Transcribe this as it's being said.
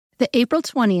The April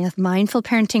 20th Mindful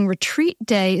Parenting Retreat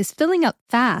Day is filling up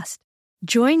fast.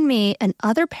 Join me and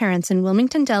other parents in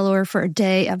Wilmington, Delaware for a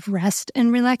day of rest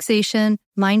and relaxation,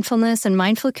 mindfulness and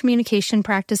mindful communication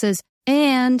practices,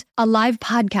 and a live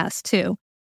podcast too.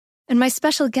 And my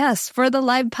special guest for the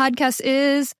live podcast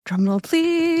is, drumroll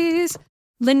please,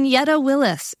 Lynetta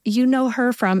Willis. You know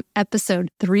her from episode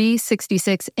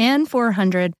 366 and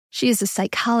 400. She is a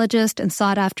psychologist and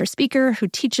sought-after speaker who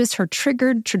teaches her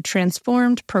Triggered to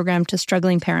Transformed program to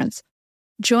struggling parents.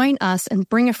 Join us and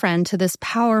bring a friend to this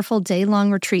powerful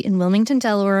day-long retreat in Wilmington,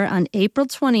 Delaware on April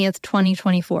 20th,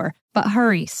 2024. But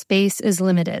hurry, space is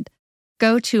limited.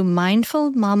 Go to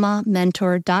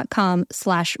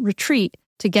mindfulmamamentor.com/retreat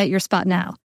to get your spot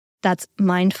now. That's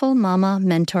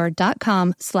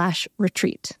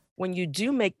mindfulmamamentor.com/retreat. When you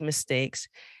do make mistakes,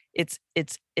 it's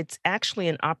actually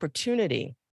an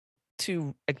opportunity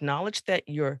to acknowledge that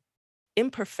your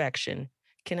imperfection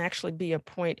can actually be a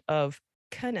point of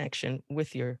connection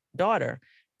with your daughter,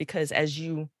 because as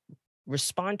you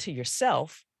respond to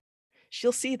yourself,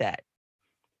 she'll see that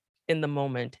in the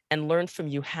moment and learn from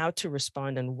you how to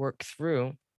respond and work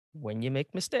through when you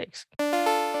make mistakes.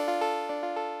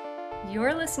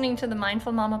 You're listening to the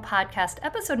Mindful Mama podcast,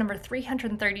 episode number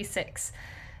 336.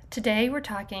 Today we're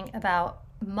talking about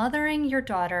mothering your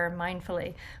daughter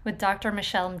mindfully with Dr.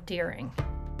 Michelle Deering.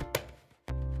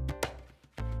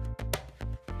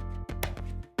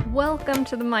 Welcome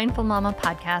to the Mindful Mama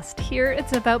podcast. Here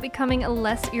it's about becoming a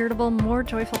less irritable, more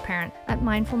joyful parent. At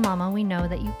Mindful Mama, we know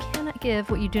that you cannot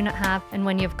give what you do not have, and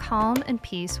when you have calm and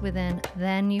peace within,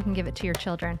 then you can give it to your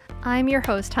children. I'm your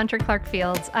host, Hunter Clark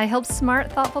Fields. I help smart,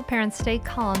 thoughtful parents stay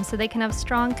calm so they can have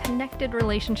strong, connected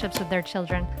relationships with their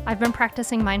children. I've been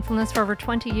practicing mindfulness for over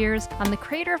 20 years. I'm the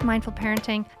creator of Mindful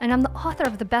Parenting, and I'm the author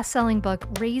of the best-selling book,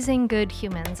 Raising Good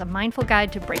Humans, a mindful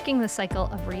guide to breaking the cycle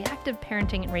of reactive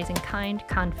parenting and raising kind,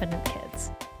 confident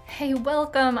kids. Hey,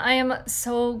 welcome. I am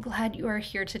so glad you are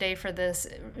here today for this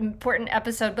important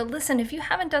episode. But listen, if you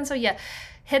haven't done so yet,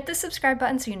 hit the subscribe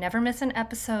button so you never miss an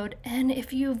episode. And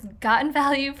if you've gotten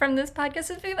value from this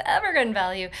podcast, if you've ever gotten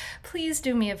value, please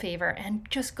do me a favor and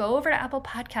just go over to Apple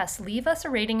Podcasts, leave us a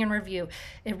rating and review.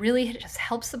 It really just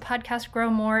helps the podcast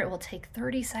grow more. It will take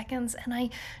 30 seconds, and I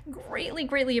greatly,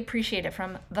 greatly appreciate it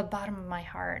from the bottom of my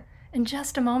heart. In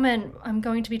just a moment, I'm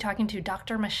going to be talking to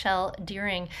Dr. Michelle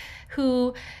Deering,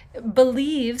 who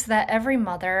believes that every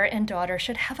mother and daughter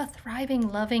should have a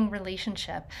thriving, loving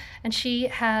relationship. And she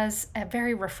has a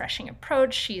very refreshing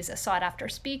approach. She's a sought-after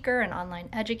speaker, an online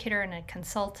educator, and a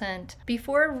consultant.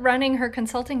 Before running her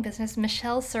consulting business,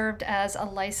 Michelle served as a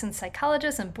licensed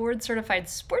psychologist and board-certified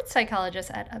sports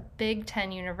psychologist at a Big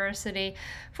Ten university,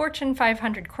 Fortune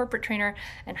 500 corporate trainer,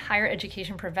 and higher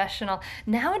education professional.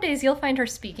 Nowadays, you'll find her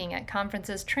speaking at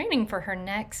conferences, training for her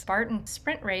next Spartan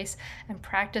sprint race, and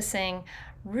practicing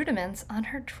rudiments on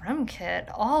her drum kit,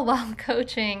 all while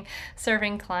coaching,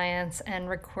 serving clients, and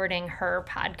recording her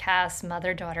podcast,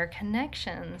 Mother-Daughter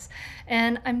Connections.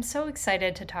 And I'm so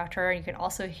excited to talk to her. You can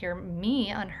also hear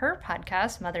me on her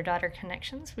podcast, Mother-Daughter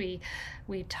Connections. We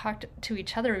talked to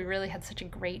each other. We really had such a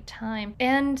great time.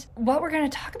 And what we're going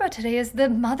to talk about today is the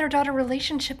mother-daughter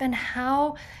relationship and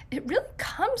how it really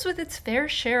comes with its fair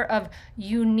share of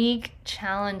unique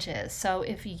challenges. So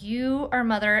if you are a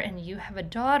mother and you have a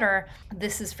daughter,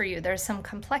 this is for you. There's some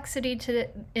complexity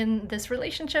in this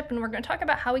relationship, and we're going to talk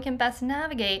about how we can best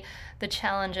navigate the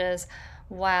challenges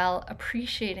while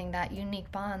appreciating that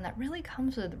unique bond that really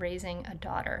comes with raising a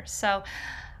daughter. So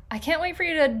I can't wait for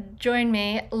you to join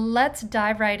me. Let's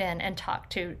dive right in and talk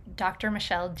to Dr.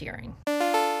 Michelle Deering.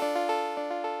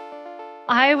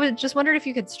 I would just wondered if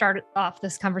you could start off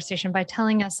this conversation by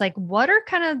telling us, what are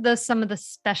kind of some of the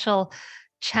special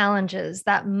challenges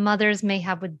that mothers may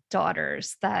have with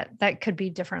daughters that could be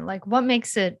different? What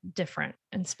makes it different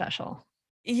and special?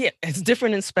 Yeah, it's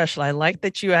different and special. I like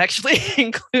that you actually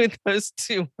include those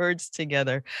two words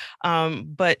together.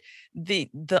 But the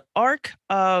arc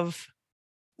of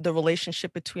the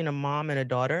relationship between a mom and a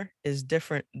daughter is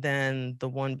different than the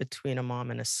one between a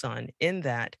mom and a son, in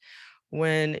that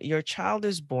when your child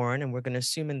is born, and we're going to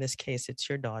assume in this case it's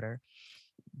your daughter,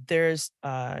 there's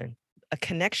a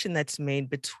connection that's made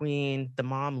between the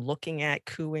mom looking at,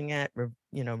 cooing at,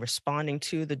 responding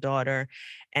to the daughter,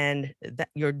 and that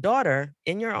your daughter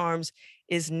in your arms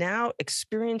is now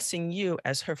experiencing you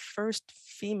as her first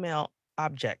female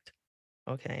object,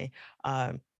 okay,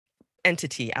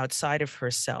 entity outside of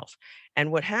herself.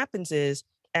 And what happens is,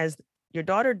 as your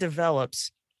daughter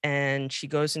develops and she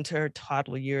goes into her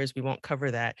toddler years, we won't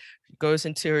cover that, goes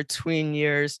into her tween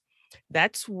years,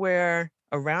 that's where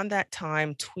around that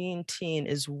time, tween teen,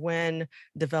 is when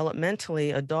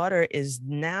developmentally a daughter is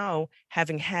now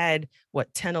having had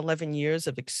 10, 11 years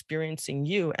of experiencing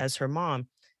you as her mom.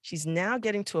 She's now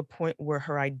getting to a point where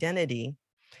her identity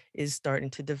is starting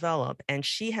to develop, and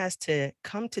she has to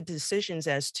come to decisions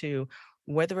as to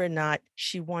whether or not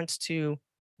she wants to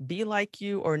be like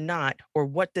you or not, or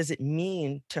what does it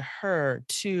mean to her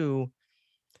to,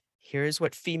 here's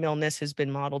what femaleness has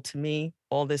been modeled to me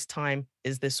all this time.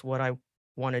 Is this what I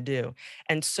want to do?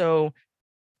 And so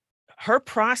her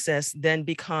process then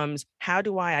becomes, how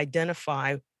do I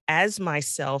identify as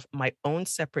myself, my own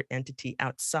separate entity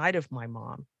outside of my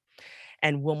mom?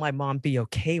 And will my mom be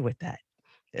okay with that?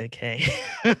 Okay.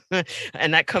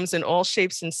 And that comes in all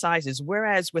shapes and sizes.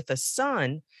 Whereas with a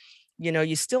son,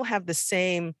 you still have the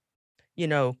same,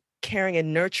 caring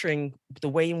and nurturing, the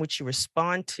way in which you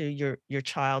respond to your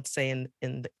child, say in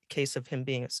the case of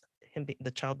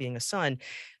the child being a son,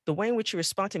 the way in which you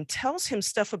respond to him tells him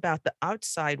stuff about the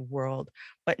outside world,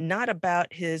 but not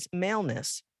about his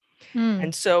maleness.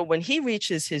 And so when he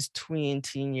reaches his tween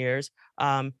teen years,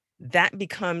 that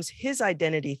becomes his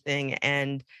identity thing,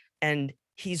 and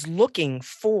he's looking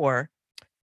for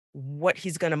what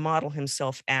he's going to model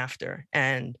himself after.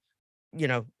 And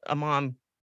a mom,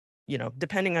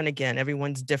 depending on, again,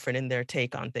 everyone's different in their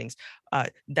take on things.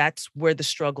 That's where the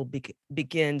struggle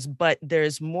begins. But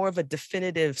there's more of a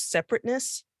definitive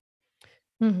separateness.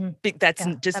 That's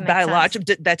just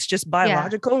biological. That's just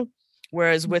biological. Yeah.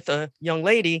 Whereas with a young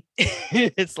lady,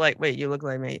 it's like, wait, you look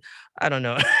like me. I don't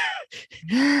know.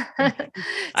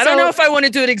 I don't know if I want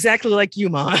to do it exactly like you,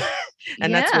 Mom.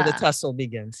 And that's where the tussle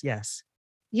begins. Yes.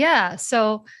 Yeah.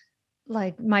 So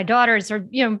like my daughters are,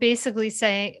 basically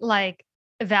saying, like,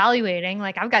 evaluating,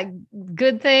 like, I've got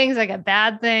good things, I got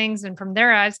bad things. And from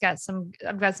there, I've got some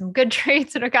good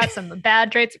traits, and I've got some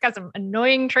bad traits. I've got some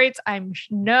annoying traits.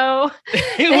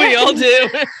 We all do.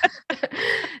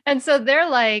 And so they're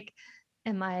like,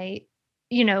 am I,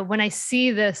 when I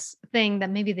see this thing that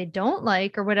maybe they don't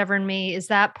like or whatever in me, is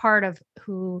that part of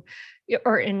who,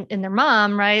 or in their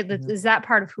mom, right? Is that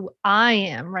part of who I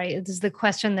am, right? This is the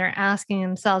question they're asking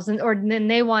themselves. Or then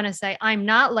they want to say, I'm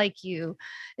not like you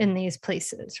in these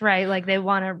places, right? Like they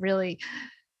want to really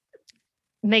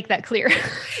make that clear.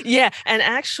 Yeah. And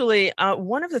actually,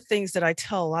 one of the things that I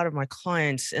tell a lot of my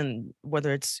clients, and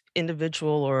whether it's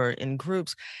individual or in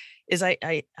groups, is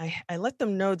I let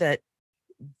them know that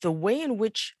the way in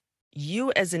which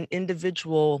you as an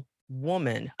individual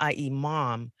woman, i.e.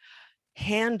 mom,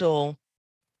 handle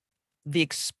the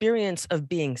experience of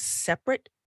being separate,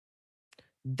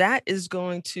 that is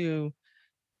going to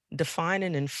define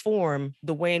and inform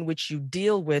the way in which you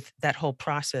deal with that whole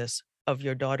process of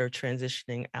your daughter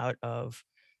transitioning out of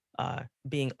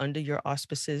being under your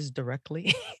auspices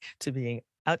directly to being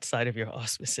outside of your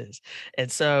auspices.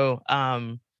 And so,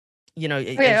 okay,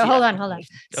 hold on. Okay.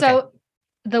 So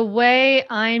the way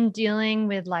I'm dealing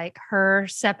with like her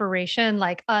separation,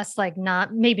 like us, like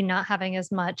maybe not having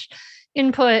as much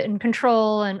input and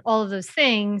control and all of those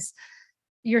things,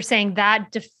 you're saying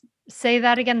that say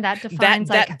that again, that defines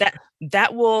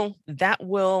that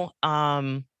will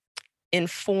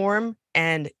inform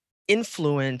and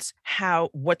influence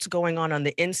what's going on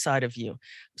the inside of you.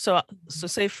 So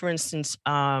say for instance,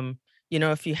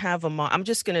 if you have a mom,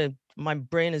 my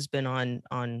brain has been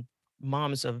on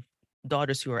moms of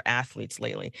daughters who are athletes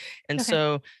lately. And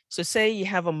so say you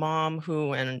have a mom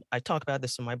who, and I talk about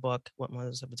this in my book, What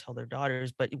Mothers Have to Tell Their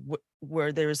Daughters, but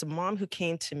where there's a mom who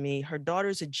came to me, her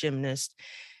daughter's a gymnast.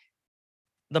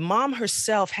 The mom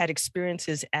herself had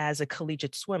experiences as a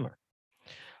collegiate swimmer,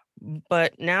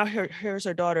 but now here's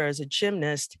her daughter as a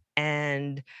gymnast,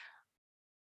 and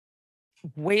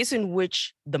ways in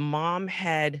which the mom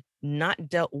had not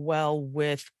dealt well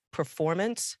with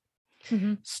performance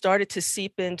started to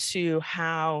seep into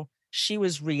how she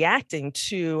was reacting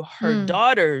to her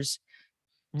daughter's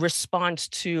response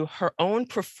to her own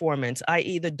performance,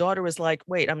 i.e. the daughter was like,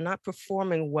 wait, I'm not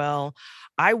performing well.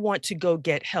 I want to go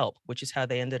get help, which is how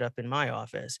they ended up in my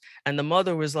office. And the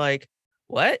mother was like,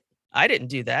 what? I didn't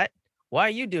do that. Why are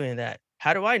you doing that?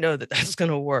 How do I know that that's going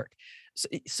to work?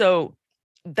 So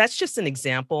that's just an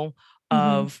example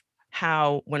of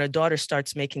how when a daughter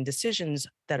starts making decisions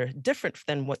that are different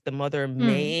than what the mother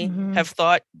may have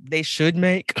thought they should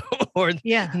make, or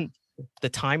the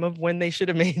time of when they should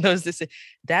have made those decisions,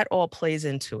 that all plays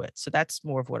into it. So that's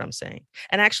more of what I'm saying.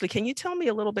 And actually, can you tell me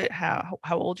a little bit how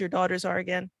old your daughters are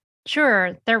again?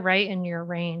 Sure. They're right in your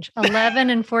range, 11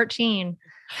 and 14.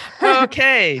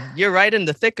 Okay. You're right in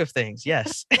the thick of things.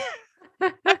 Yes.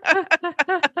 Yep,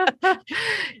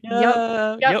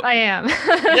 I am.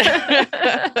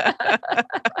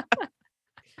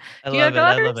 I Do you have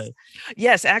love it. I daughters? love it.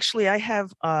 Yes, actually, I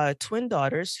have twin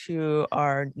daughters who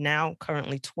are now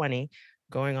currently 20,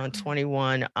 going on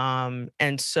 21.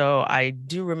 And so I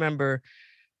do remember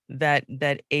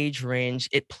that age range,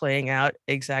 it playing out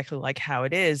exactly like how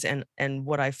it is. And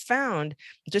what I found,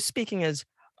 just speaking as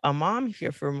a mom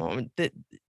here for a moment, that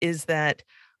is that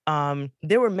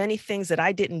there were many things that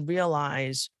I didn't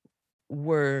realize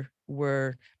were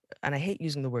and I hate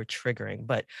using the word triggering,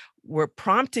 but were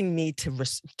prompting me to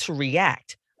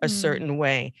react a certain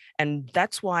way. And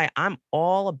that's why I'm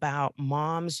all about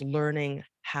moms learning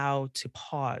how to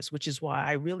pause, which is why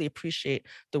I really appreciate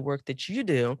the work that you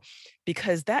do,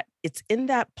 because that it's in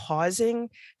that pausing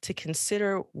to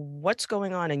consider what's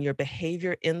going on in your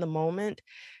behavior in the moment.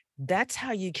 That's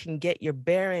how you can get your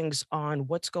bearings on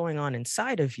what's going on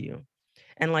inside of you.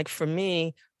 And like for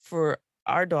me, for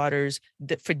our daughters,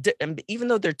 even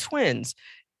though they're twins,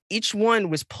 each one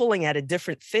was pulling at a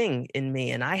different thing in me,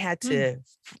 and I had to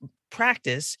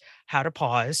practice how to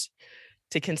pause,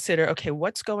 to consider, okay,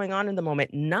 what's going on in the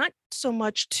moment? Not so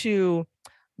much to,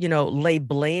 lay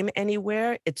blame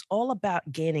anywhere. It's all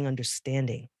about gaining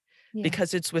understanding,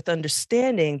 because it's with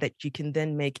understanding that you can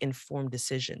then make informed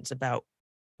decisions about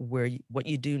what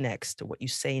you do next, or what you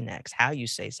say next, how you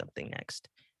say something next.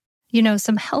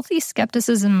 Some healthy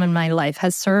skepticism in my life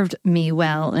has served me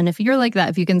well. And if you're like that,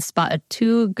 if you can spot a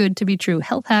too good to be true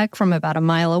health hack from about a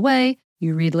mile away,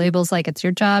 you read labels like it's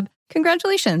your job,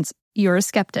 congratulations, you're a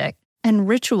skeptic. And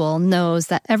Ritual knows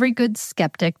that every good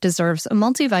skeptic deserves a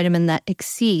multivitamin that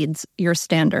exceeds your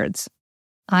standards.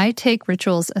 I take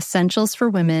Ritual's Essentials for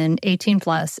Women 18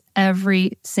 Plus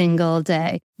every single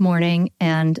day, morning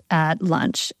and at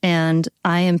lunch. And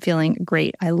I am feeling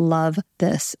great. I love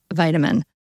this vitamin.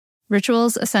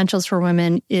 Ritual's Essentials for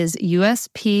Women is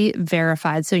USP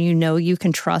verified, so you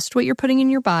can trust what you're putting in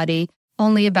your body.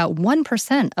 Only about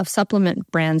 1% of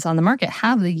supplement brands on the market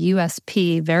have the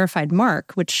USP verified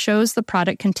mark, which shows the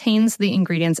product contains the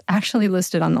ingredients actually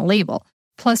listed on the label.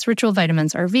 Plus, Ritual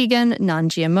vitamins are vegan,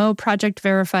 non-GMO, project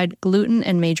verified, gluten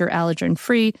and major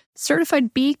allergen-free,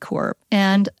 certified B Corp,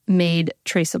 and made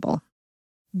traceable.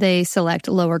 They select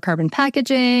lower carbon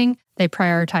packaging, they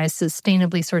prioritize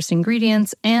sustainably sourced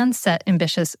ingredients, and set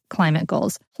ambitious climate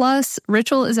goals. Plus,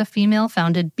 Ritual is a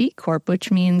female-founded B Corp, which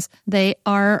means they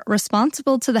are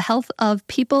responsible to the health of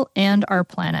people and our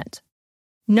planet.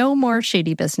 No more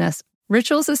shady business.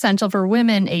 Ritual's Essential for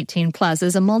Women 18 Plus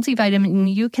is a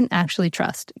multivitamin you can actually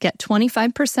trust. Get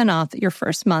 25% off your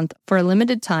first month for a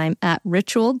limited time at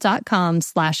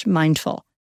ritual.com/mindful.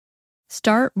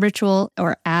 Start Ritual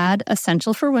or add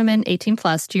Essential for Women 18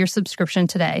 Plus to your subscription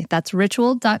today. That's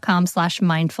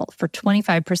ritual.com/mindful for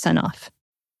 25% off.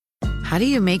 How do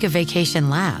you make a vacation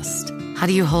last? How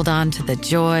do you hold on to the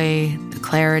joy, the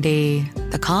clarity,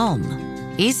 the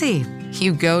calm? Easy.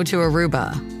 You go to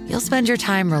Aruba. You'll spend your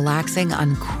time relaxing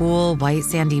on cool, white,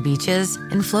 sandy beaches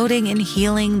and floating in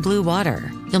healing blue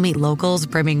water. You'll meet locals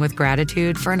brimming with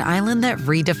gratitude for an island that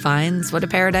redefines what a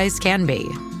paradise can be.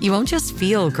 You won't just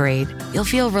feel great, you'll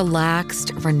feel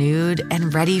relaxed, renewed,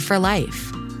 and ready for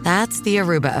life. That's the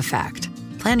Aruba effect.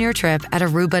 Plan your trip at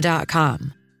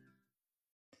Aruba.com.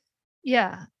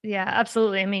 Yeah,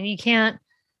 absolutely. I mean, you can't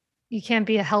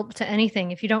be a help to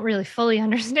anything if you don't really fully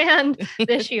understand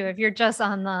the issue. If you're just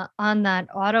on that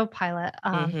autopilot,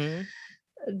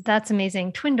 that's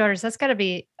amazing. Twin daughters, that's got to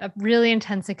be a really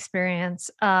intense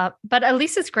experience. But at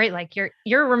least it's great. Like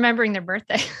you're remembering their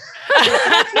birthday.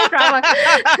 No drama.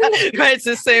 Right, it's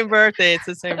the same birthday.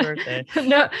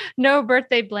 No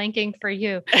birthday blanking for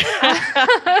you.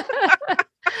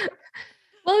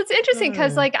 Well, it's interesting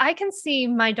because I can see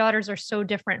my daughters are so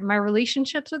different. My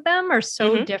relationships with them are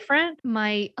so different.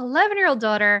 My 11-year-old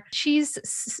daughter,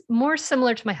 she's more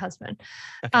similar to my husband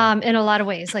in a lot of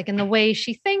ways, like in the way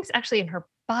she thinks, actually in her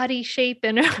body shape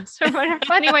and sort of in a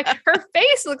funny way. Her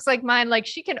face looks like mine. Like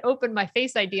she can open my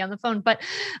Face ID on the phone, but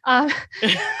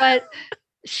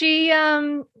she,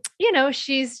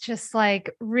 she's just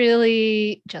like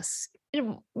really just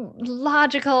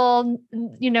logical,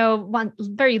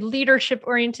 very leadership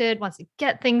oriented, wants to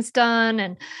get things done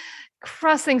and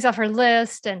cross things off her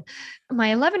list. And my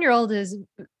 11-year-old is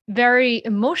very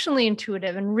emotionally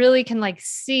intuitive and really can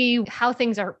see how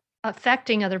things are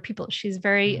affecting other people. She's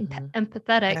very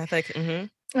empathetic.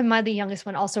 And the youngest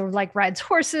one also rides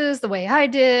horses the way I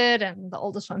did. And the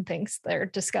oldest one thinks they're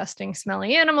disgusting,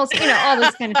 smelly animals, all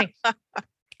those kind of things.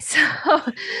 So,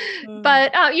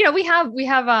 but we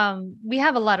have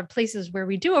a lot of places where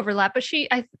we do overlap, but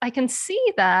I can see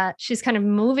that she's kind of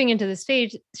moving into the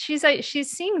stage.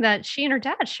 She's seeing that she and her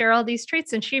dad share all these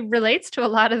traits, and she relates to a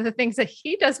lot of the things that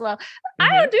he does well.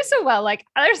 I don't do so well. Like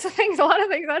there's a lot of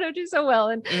things I don't do so well.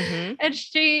 And, and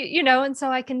she, and so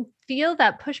I can feel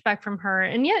that pushback from her.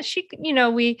 And yet she,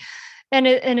 and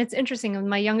it's interesting. With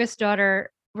my youngest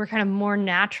daughter, we're kind of more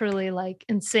naturally like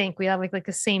in sync. We have like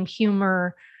the same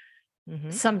humor.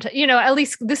 Sometimes, at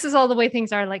least this is all the way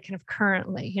things are like kind of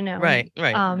currently, Right.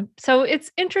 So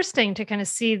it's interesting to kind of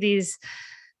see these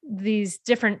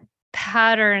different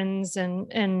patterns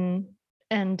and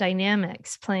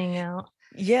dynamics playing out.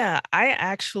 Yeah,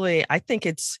 I think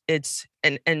it's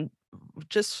and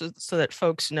just so that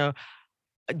folks know,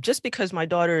 just because my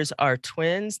daughters are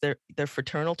twins, they're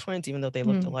fraternal twins, even though they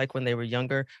looked alike when they were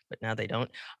younger, but now they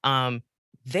don't.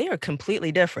 They are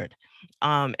completely different.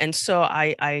 And so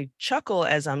I chuckle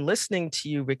as I'm listening to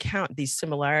you recount these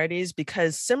similarities,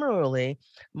 because similarly,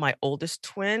 my oldest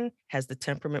twin has the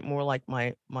temperament more like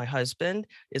my husband,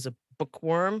 is a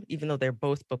bookworm, even though they're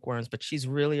both bookworms, but she's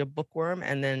really a bookworm.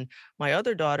 And then my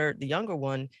other daughter, the younger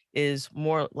one, is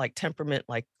more like temperament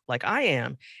like I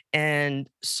am. And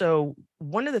so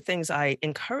one of the things I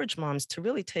encourage moms to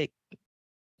really take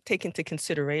into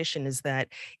consideration is that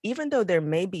even though there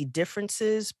may be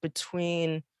differences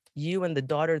between you and the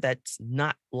daughter that's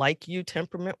not like you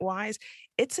temperament wise,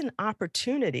 it's an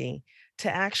opportunity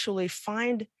to actually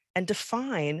find and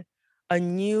define a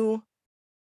new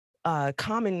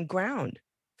common ground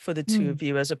for the two of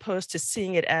you, as opposed to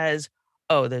seeing it as,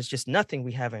 oh, there's just nothing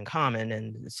we have in common.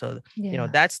 And so,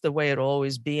 that's the way it'll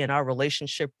always be. And our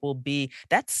relationship will be,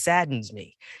 that saddens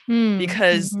me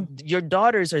because your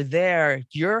daughters are there.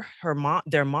 You're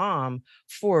their mom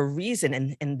for a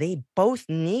reason. And they both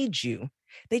need you.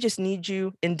 They just need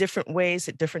you in different ways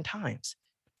at different times.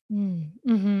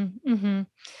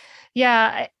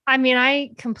 Yeah. I mean,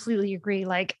 I completely agree.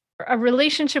 Like a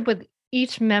relationship with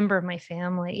each member of my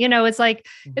family, it's like,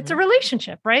 it's a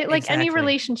relationship, right? Like any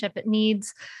relationship, it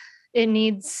needs, you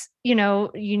need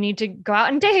to go out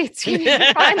on dates, you need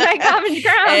to find that common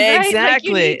ground, right? Exactly. Like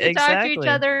you need to talk to each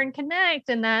other and connect.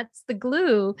 And that's the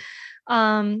glue.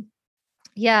 There's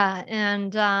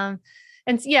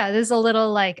a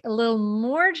little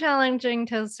more challenging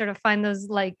to sort of find those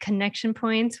like connection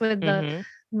points with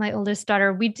my oldest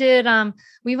daughter. We did,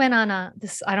 we went on I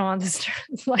don't want this to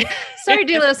like, sorry,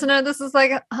 dear listener, this is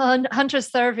like Hunter's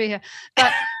therapy here,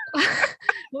 but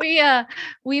we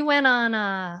went on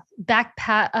a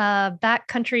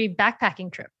backcountry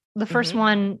backpacking trip. The first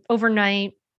one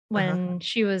overnight when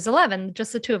she was 11,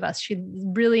 just the two of us. She's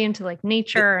really into like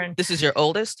nature. And this is your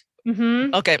oldest?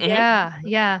 Okay.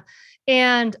 Yeah.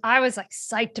 And I was like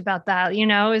psyched about that. It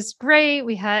was great.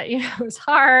 We had, it was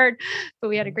hard, but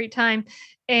we had a great time.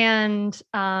 And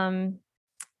then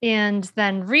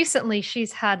recently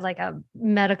she's had like a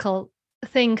medical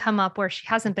thing come up where she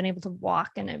hasn't been able to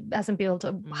walk and it hasn't been able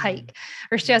to hike,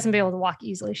 or she hasn't been able to walk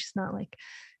easily. She's not like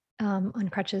on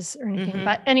crutches or anything,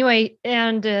 but anyway,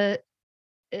 and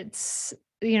it's,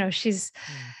 she's,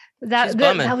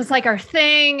 that was like our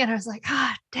thing. And I was like,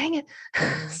 dang it.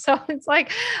 So it's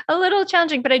like a little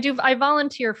challenging, but I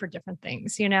volunteer for different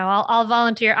things. I'll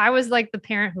volunteer. I was like the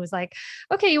parent who was like,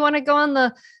 okay, you want to go on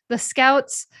the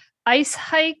Scouts ice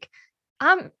hike?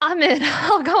 I'm in,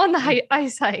 I'll go on the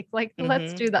ice hike. Like,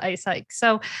 let's do the ice hike.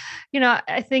 So,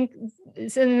 I think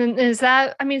so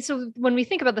when we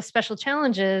think about the special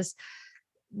challenges,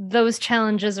 those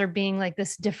challenges are being like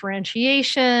this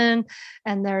differentiation,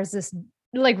 and there's this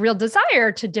like real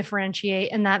desire to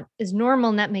differentiate, and that is normal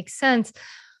and that makes sense.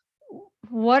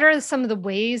 What are some of the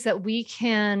ways that we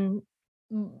can,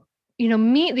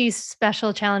 meet these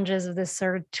special challenges of this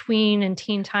sort of tween and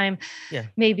teen time,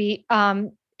 maybe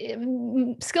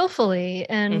skillfully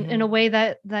and in a way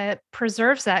that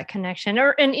preserves that connection,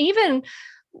 and even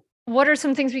what are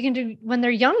some things we can do when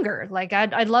they're younger? Like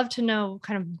I'd love to know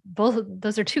kind of both.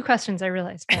 Those are two questions I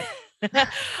realized. But.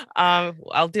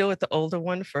 I'll deal with the older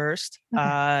one first.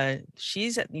 Okay.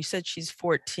 You said she's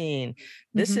 14.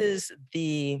 This is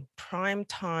the prime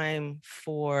time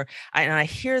and I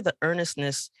hear the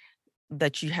earnestness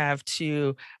that you have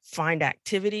to find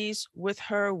activities with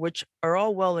her, which are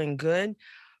all well and good.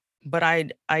 But I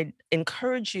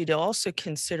encourage you to also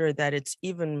consider that it's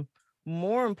even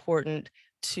more important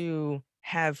to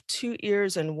have 2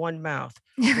 ears and 1 mouth,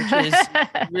 which is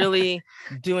really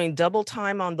doing double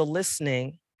time on the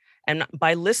listening. And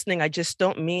by listening, I just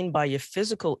don't mean by your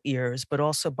physical ears, but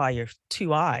also by your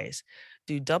 2 eyes.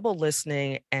 Do double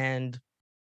listening and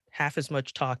half as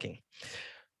much talking.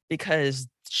 because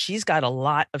she's got a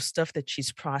lot of stuff that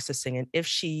she's processing. And if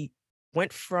she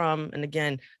went from, and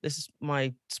again, this is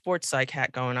my sports psych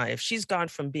hat going on, if she's gone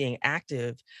from being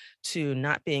active to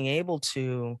not being able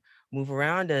to move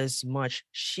around as much,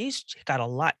 she's got a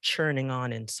lot churning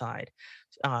on inside.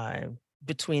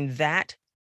 Between that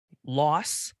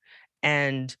loss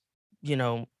and,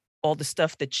 all the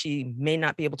stuff that she may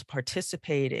not be able to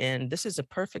participate in, this is a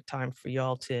perfect time for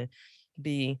y'all to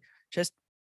be just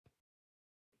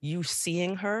you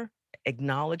seeing her,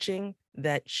 acknowledging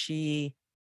that she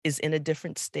is in a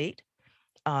different state,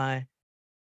 uh,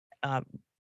 uh,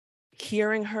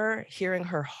 hearing her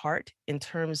heart in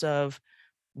terms of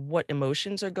what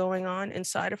emotions are going on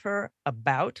inside of her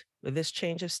about this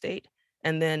change of state,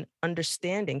 and then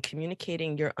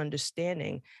communicating your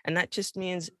understanding. And that just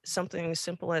means something as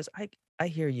simple as, I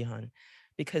hear you, hon,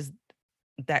 because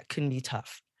that can be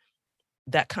tough.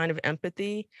 That kind of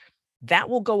empathy, that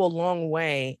will go a long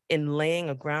way in laying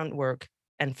a groundwork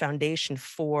and foundation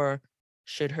for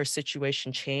should her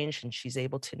situation change and she's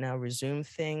able to now resume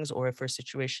things, or if her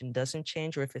situation doesn't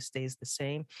change, or if it stays the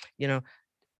same,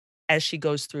 as she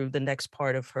goes through the next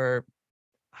part of her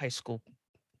high school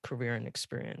career and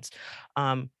experience.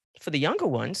 For the younger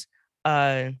ones,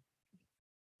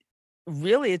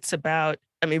 really it's about,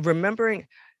 remembering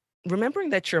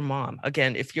that your mom,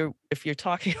 again, if you're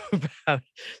talking about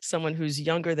someone who's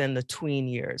younger than the tween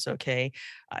years, okay,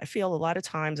 I feel a lot of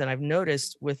times, and I've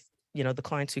noticed with, the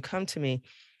clients who come to me,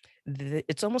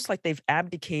 it's almost like they've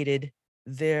abdicated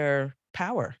their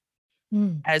power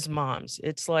as moms.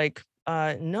 It's like,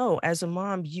 no, as a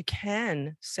mom, you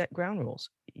can set ground rules.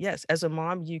 Yes, as a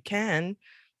mom, you can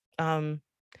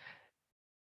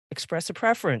express a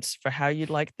preference for how you'd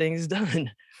like things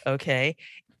done, okay?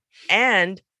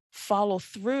 And follow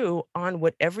through on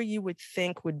whatever you would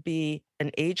think would be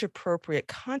an age-appropriate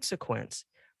consequence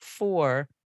for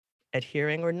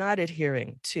adhering or not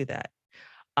adhering to that.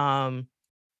 I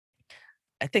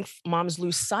think moms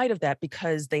lose sight of that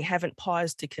because they haven't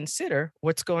paused to consider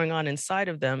what's going on inside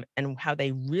of them and how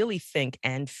they really think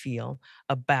and feel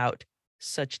about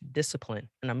such discipline.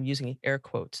 And I'm using air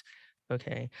quotes,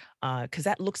 okay? Because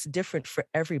that looks different for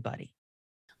everybody.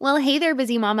 Well, hey there,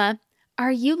 busy mama.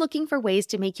 Are you looking for ways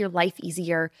to make your life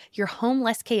easier, your home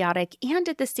less chaotic, and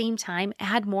at the same time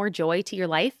add more joy to your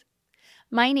life?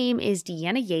 My name is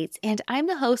Deanna Yates, and I'm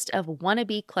the host of Wanna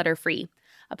Be Clutter Free,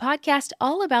 a podcast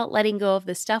all about letting go of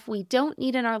the stuff we don't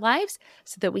need in our lives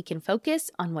so that we can focus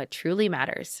on what truly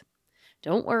matters.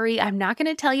 Don't worry, I'm not going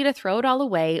to tell you to throw it all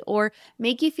away or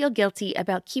make you feel guilty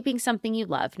about keeping something you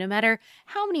love, no matter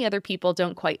how many other people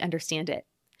don't quite understand it.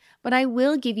 But I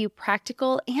will give you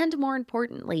practical and, more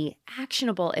importantly,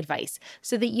 actionable advice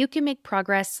so that you can make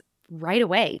progress right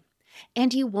away.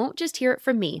 And you won't just hear it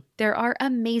from me. There are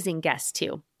amazing guests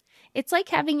too. It's like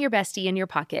having your bestie in your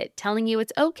pocket telling you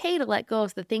it's okay to let go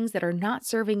of the things that are not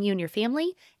serving you and your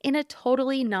family in a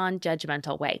totally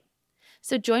non-judgmental way.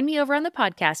 So join me over on the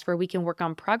podcast where we can work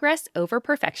on progress over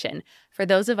perfection for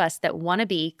those of us that want to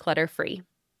be clutter-free.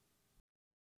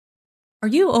 Are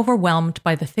you overwhelmed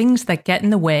by the things that get in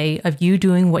the way of you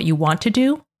doing what you want to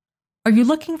do? Are you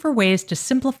looking for ways to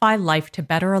simplify life to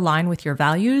better align with your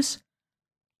values?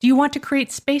 Do you want to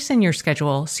create space in your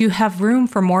schedule so you have room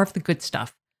for more of the good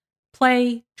stuff?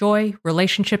 Play, joy,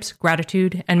 relationships,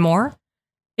 gratitude, and more?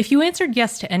 If you answered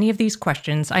yes to any of these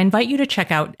questions, I invite you to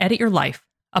check out Edit Your Life,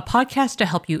 a podcast to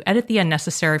help you edit the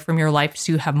unnecessary from your life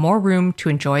so you have more room to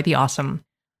enjoy the awesome.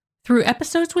 Through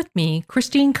episodes with me,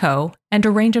 Christine Coe, and a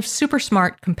range of super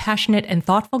smart, compassionate, and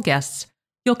thoughtful guests,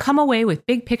 you'll come away with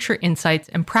big picture insights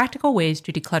and practical ways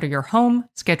to declutter your home,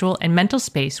 schedule, and mental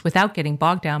space without getting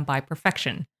bogged down by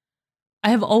perfection. I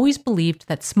have always believed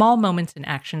that small moments and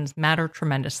actions matter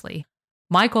tremendously.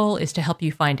 My goal is to help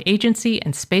you find agency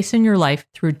and space in your life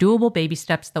through doable baby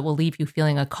steps that will leave you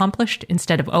feeling accomplished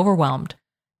instead of overwhelmed.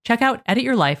 Check out Edit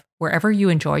Your Life wherever you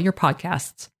enjoy your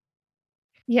podcasts.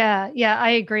 Yeah, I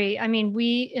agree. I mean,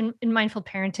 we in mindful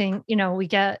parenting, we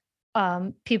get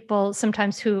people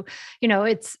sometimes who,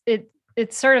 it's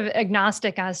sort of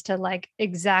agnostic as to like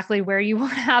exactly where you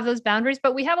want to have those boundaries,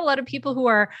 but we have a lot of people who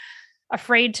are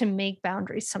afraid to make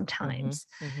boundaries sometimes.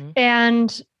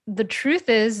 And the truth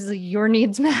is your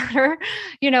needs matter,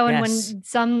 and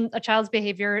when a child's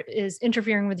behavior is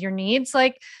interfering with your needs,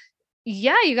 like,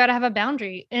 yeah, you got to have a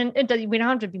boundary, and we don't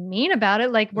have to be mean about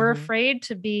it. Like we're afraid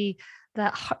to be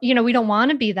that, we don't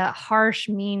want to be that harsh,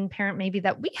 mean parent maybe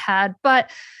that we had. But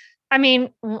I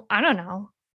mean, I don't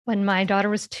know, when my daughter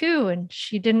was 2 and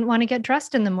she didn't want to get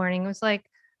dressed in the morning, it was like,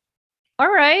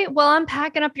 all right, well, I'm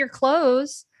packing up your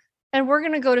clothes and we're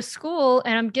going to go to school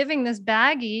and I'm giving this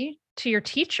baggie to your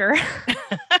teacher.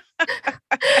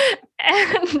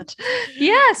 And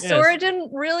Yes. Sora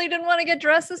didn't want to get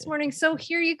dressed this morning. So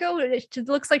here you go. It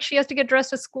looks like she has to get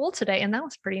dressed at school today. And that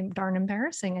was pretty darn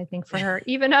embarrassing, I think, for her,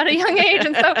 even at a young age.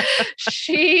 And so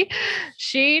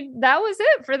that was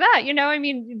it for that. I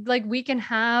mean, like, we can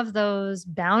have those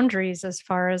boundaries as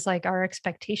far as like our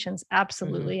expectations.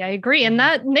 Absolutely. I agree. And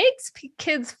that makes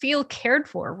kids feel cared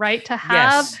for, right? To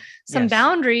have some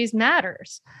boundaries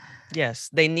matters. Yes,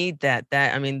 they need that.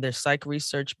 I mean, the psych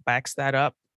research backs that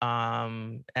up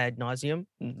ad nauseum,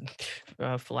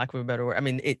 for lack of a better word. I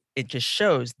mean, it just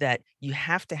shows that you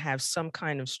have to have some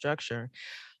kind of structure,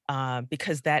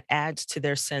 because that adds to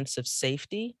their sense of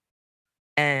safety.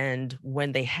 And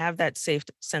when they have that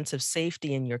sense of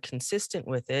safety and you're consistent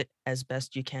with it as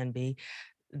best you can be,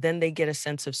 then they get a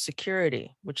sense of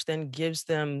security, which then gives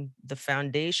them the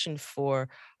foundation for,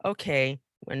 okay,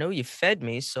 I know you fed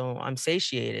me, so I'm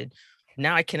satiated.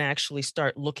 Now I can actually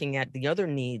start looking at the other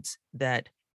needs that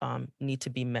need to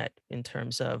be met in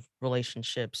terms of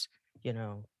relationships,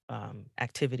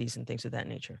 activities and things of that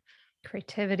nature.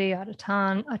 Creativity,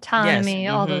 autonomy,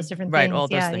 all those different things. All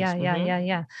those things.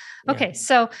 Yeah. Okay,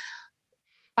 so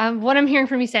what I'm hearing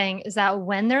from you saying is that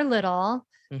when they're little,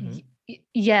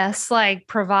 yes, like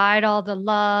provide all the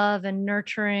love and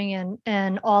nurturing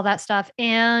and all that stuff,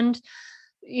 and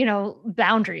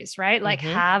boundaries, right? Like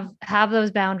have those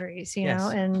boundaries,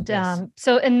 and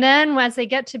so, and then once they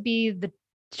get to be the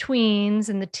tweens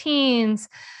and the teens,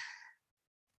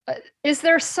 is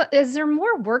there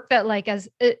more work that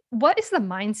what is the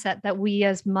mindset that we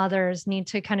as mothers need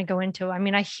to kind of go into? I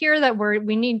mean, I hear that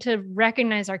we need to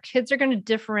recognize our kids are going to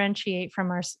differentiate from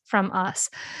us,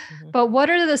 but what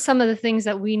are some of the things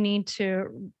that we need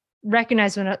to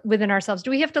recognize within ourselves?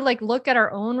 Do we have to look at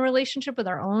our own relationship with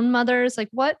our own mothers? Like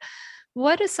what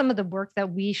is some of the work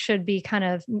that we should be kind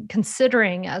of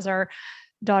considering as our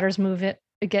daughters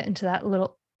get into that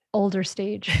little older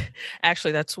stage?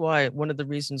 Actually, that's why one of the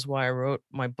reasons why I wrote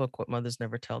my book, What Mothers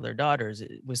Never Tell Their Daughters,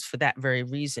 it was for that very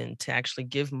reason, to actually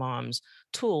give moms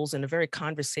tools in a very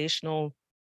conversational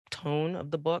tone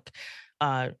of the book,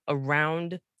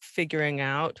 around figuring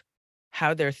out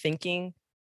how they're thinking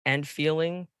and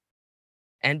feeling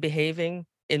and behaving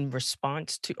in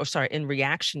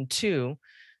reaction to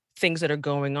things that are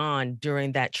going on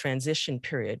during that transition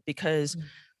period. Because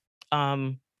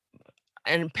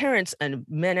and parents and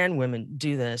men and women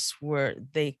do this, where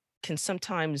they can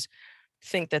sometimes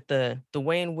think that the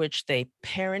way in which they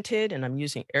parented, and I'm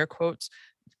using air quotes,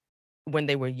 when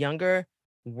they were younger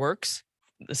works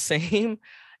the same.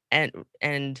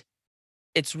 And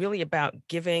it's really about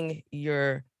giving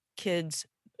your kids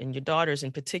and your daughters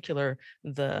in particular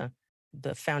the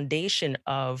foundation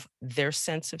of their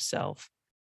sense of self,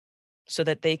 so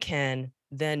that they can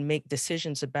then make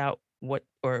decisions about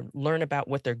learn about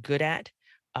what they're good at,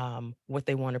 what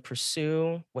they want to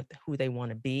pursue, who they want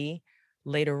to be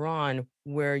later on,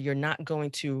 where you're not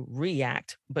going to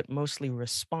react, but mostly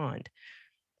respond.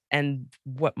 And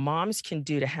what moms can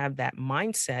do to have that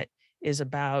mindset is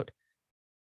about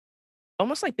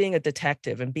almost like being a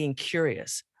detective and being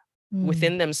curious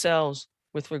within themselves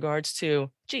with regards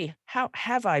to, gee, how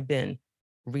have I been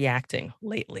reacting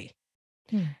lately?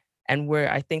 And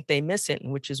where I think they miss it,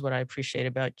 which is what I appreciate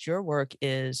about your work,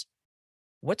 is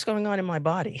what's going on in my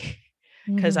body.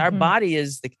 Because our body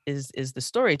is the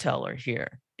storyteller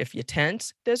here. If you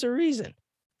tense, there's a reason.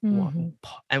 And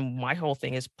my whole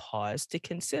thing is pause to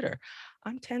consider.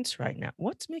 I'm tense right now.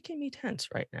 What's making me tense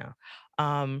right now?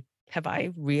 Have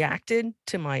I reacted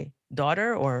to my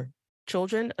daughter or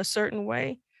children a certain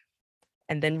way?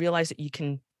 And then realize that you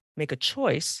can make a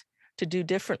choice to do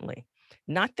differently.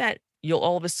 Not that you'll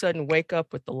all of a sudden wake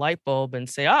up with the light bulb and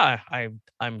say,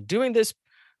 I'm doing this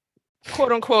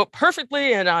quote unquote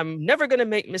perfectly and I'm never going to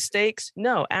make mistakes.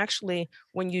 No, actually,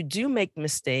 when you do make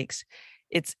mistakes,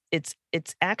 it's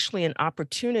actually an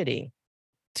opportunity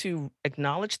to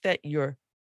acknowledge that your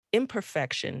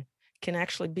imperfection can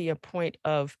actually be a point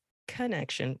of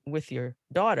connection with your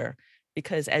daughter,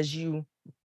 because as you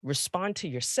respond to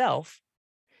yourself,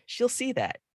 she'll see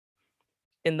that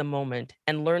in the moment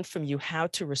and learn from you how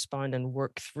to respond and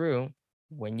work through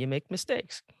when you make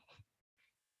mistakes.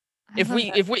 If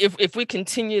we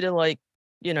continue to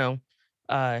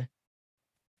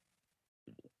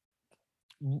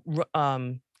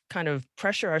kind of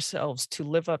pressure ourselves to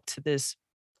live up to this,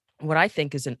 what I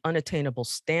think is an unattainable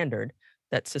standard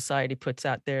that society puts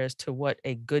out there as to what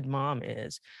a good mom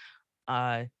is,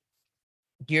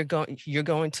 you're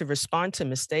going to respond to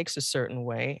mistakes a certain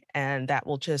way, and that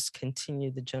will just continue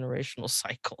the generational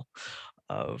cycle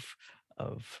of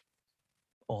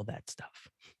all that stuff.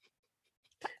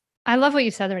 I love what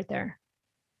you said right there.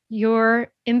 your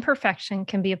imperfection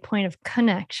can be a point of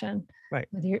connection Right.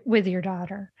 with your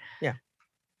daughter. Yeah.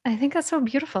 I think that's so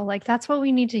beautiful. Like, that's what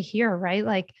we need to hear, right?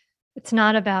 Like, it's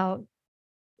not about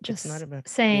just It's not about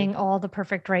saying all the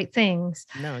perfect right things.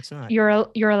 No, it's not.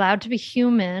 You're allowed to be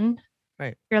human.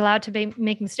 Right. You're allowed to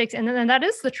make mistakes. And then that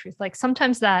is the truth. Like,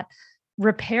 sometimes that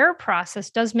repair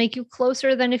process does make you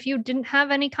closer than if you didn't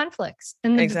have any conflicts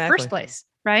in the first place.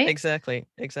 Right. Exactly.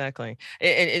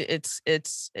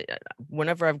 It's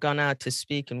whenever I've gone out to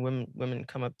speak and women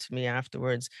come up to me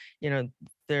afterwards,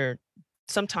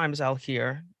 sometimes I'll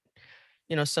hear,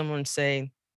 someone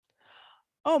say,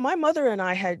 "Oh, my mother and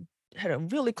I had a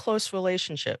really close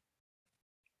relationship."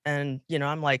 And,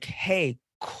 I'm like, "Hey,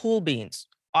 cool beans.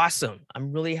 Awesome.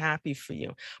 I'm really happy for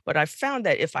you." But I found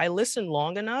that if I listen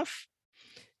long enough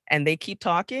and they keep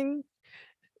talking,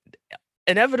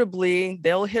 inevitably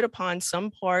they'll hit upon some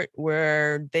part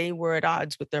where they were at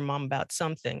odds with their mom about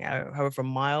something, however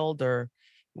mild or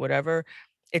whatever.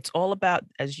 It's all about,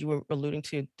 as you were alluding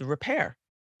to, the repair.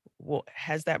 Well,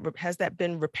 has that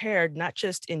been repaired, not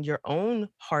just in your own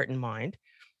heart and mind,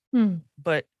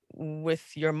 but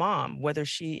with your mom? Whether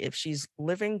if she's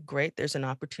living, great, there's an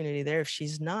opportunity there. If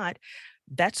she's not,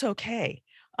 that's okay.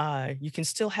 You can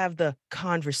still have the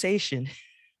conversation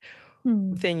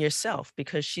within yourself,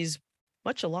 because she's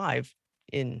much alive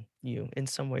in you in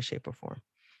some way, shape, or form.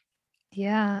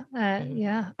 Yeah.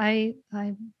 Yeah. I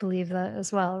believe that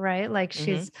as well. Right. Like,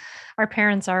 our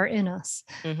parents are in us.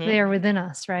 They are within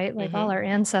us. Right. Like, all our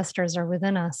ancestors are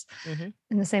within us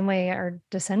in the same way our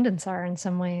descendants are in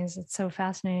some ways. It's so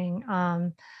fascinating.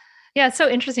 Yeah. It's so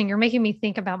interesting. You're making me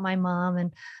think about my mom,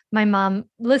 and my mom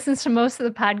listens to most of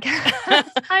the podcast.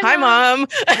 Hi, Mom.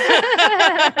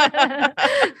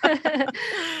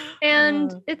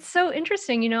 And it's so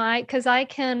interesting, because I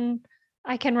can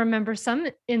remember some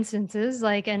instances,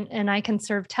 like, and I can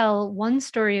tell one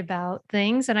story about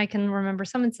things, and I can remember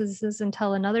some instances and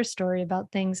tell another story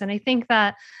about things. And I think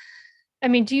that,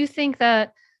 do you think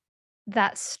that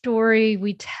story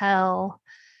we tell,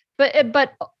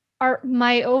 but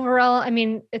my overall,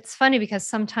 it's funny because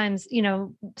sometimes,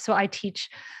 so I teach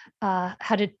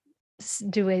how to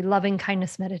do a loving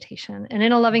kindness meditation. And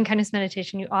in a loving kindness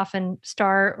meditation, you often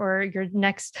start, or your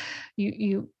next,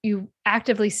 you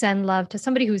actively send love to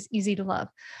somebody who's easy to love.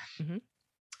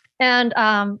 And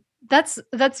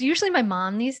that's usually my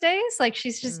mom these days. Like,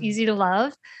 she's just easy to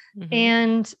love.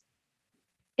 And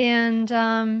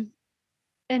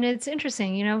it's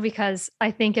interesting, because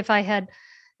I think if I had,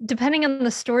 depending on the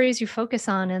stories you focus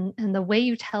on and the way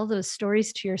you tell those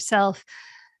stories to yourself,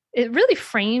 it really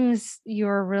frames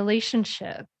your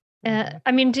relationship.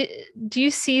 Do you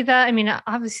see that?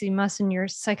 Obviously you must in your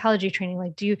psychology training.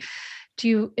 Like, do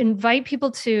you invite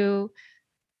people to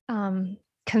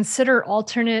consider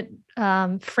alternate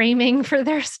framing for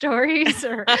their stories?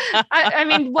 Or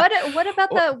what about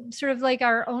the sort of like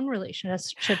our own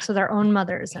relationships with our own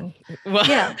mothers? And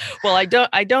well, I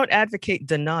don't advocate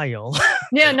denial.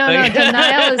 No,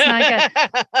 denial is not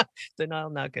good. Denial,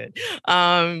 not good.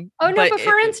 But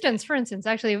for instance,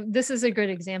 actually, this is a good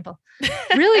example.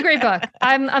 Really great book.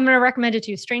 I'm going to recommend it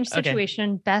to you. Strange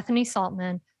Situation, okay. Bethany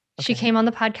Saltman. Okay. She came on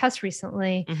the podcast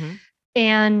recently.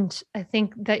 And I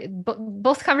think that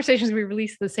both conversations we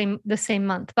released the same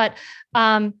month, but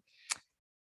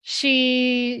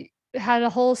she had a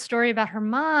whole story about her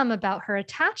mom, about her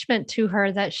attachment to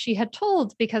her that she had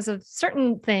told because of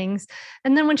certain things.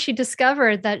 And then when she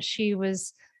discovered that she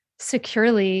was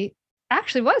securely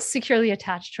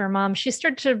attached to her mom, she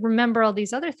started to remember all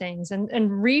these other things and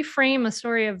reframe a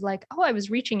story of like, oh, I was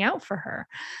reaching out for her.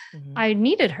 I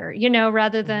needed her,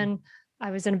 rather than I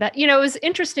was in a bed. It was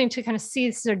interesting to kind of see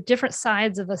these are different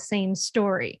sides of the same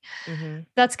story.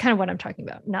 That's kind of what I'm talking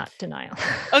about, not denial.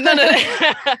 Oh, no.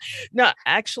 No,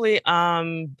 actually,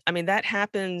 that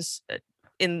happens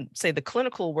in, say, the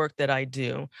clinical work that I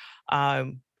do,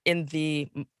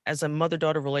 as a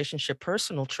mother-daughter relationship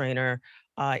personal trainer,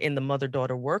 in the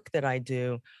mother-daughter work that I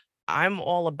do, I'm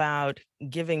all about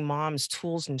giving moms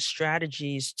tools and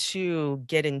strategies to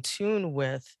get in tune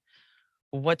with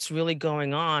what's really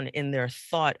going on in their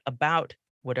thought about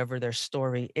whatever their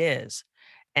story is,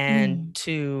 and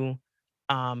to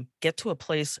get to a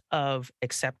place of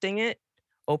accepting it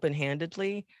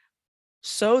open-handedly,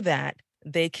 so that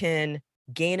they can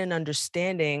gain an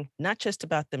understanding, not just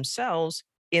about themselves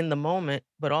in the moment,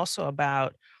 but also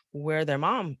about where their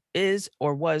mom is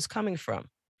or was coming from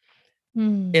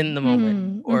in the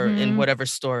moment, or in whatever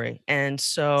story. And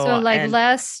so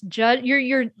less judge.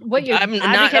 You're what you're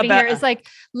advocating here is like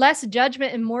less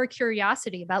judgment and more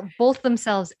curiosity about both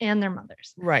themselves and their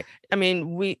mothers. Right.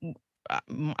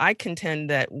 I contend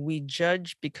that we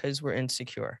judge because we're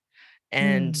insecure.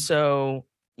 And so,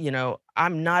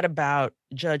 I'm not about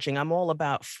judging. I'm all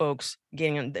about folks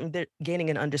gaining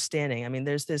an understanding. I mean,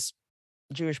 there's this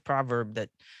Jewish proverb that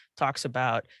talks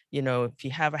about, if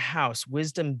you have a house,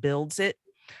 wisdom builds it,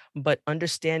 but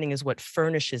understanding is what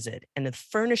furnishes it. And the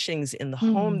furnishings in the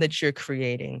home that you're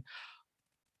creating,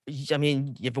 I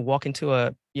mean, you ever walk into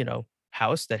a,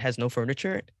 house that has no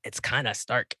furniture, it's kind of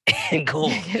stark and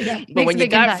cold. But when you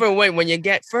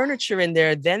get furniture in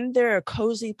there, then there are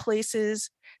cozy places.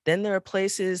 Then there are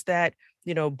places that,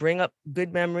 bring up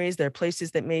good memories. There are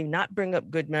places that may not bring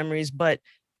up good memories, but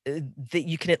that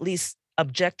you can at least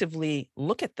objectively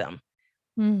look at them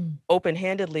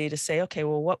open-handedly to say, okay,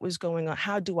 well, what was going on?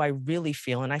 How do I really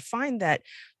feel? And I find that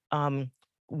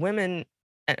women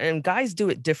and guys do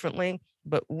it differently,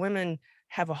 but women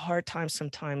have a hard time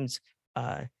sometimes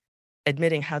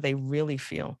admitting how they really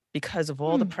feel because of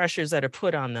all the pressures that are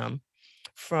put on them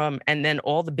and then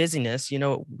all the busyness,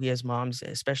 we as moms,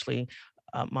 especially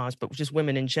moms, but just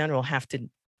women in general have to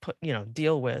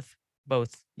deal with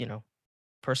both,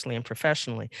 personally and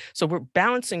professionally. So we're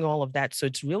balancing all of that. So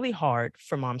it's really hard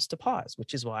for moms to pause,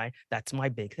 which is why that's my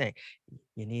big thing.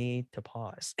 You need to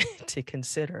pause to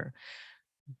consider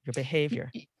your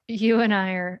behavior. You and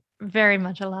I are very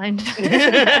much aligned. Of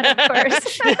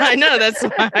course. I know. That's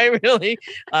why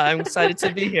I'm excited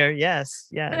to be here.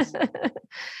 Yes.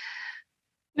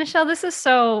 Michelle, this is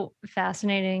so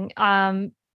fascinating.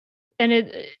 And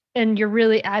you're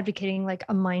really advocating like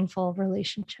a mindful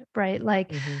relationship, right?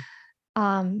 Like,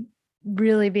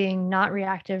 really being not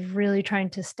reactive, really trying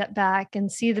to step back and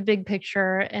see the big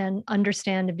picture and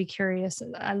understand and be curious.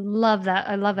 I love that.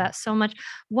 I love that so much.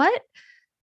 What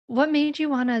made you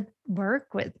want to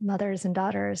work with mothers and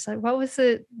daughters? Like, what was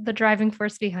the driving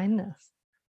force behind this?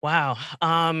 Wow.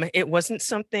 It wasn't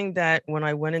something that when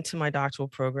I went into my doctoral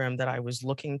program that I was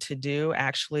looking to do.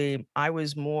 Actually, I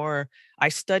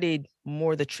studied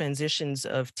more the transitions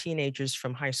of teenagers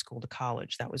from high school to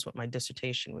college. That was what my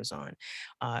dissertation was on,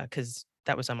 because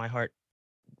that was on my heart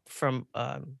from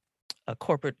a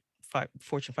corporate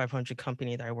Fortune 500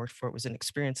 company that I worked for. It was an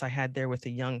experience I had there with a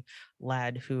young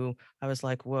lad who I was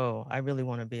like, whoa, I really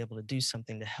want to be able to do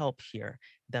something to help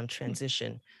them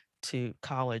transition to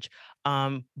college.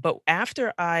 But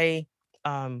after I,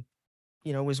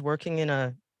 was working in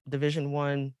a Division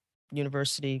I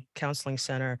university counseling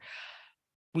center,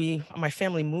 my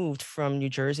family moved from New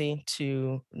Jersey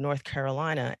to North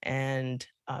Carolina. And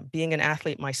being an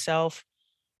athlete myself,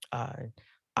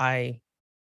 I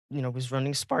was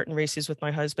running Spartan races with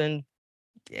my husband,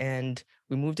 and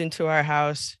we moved into our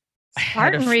house.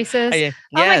 Spartan races. Yes.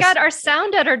 Oh my God, our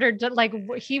sound editor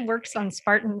he works on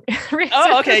Spartan races.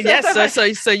 Oh, okay. Yes. So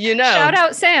Shout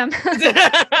out Sam.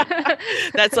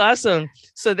 That's awesome.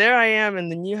 So there I am in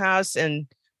the new house and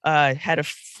had a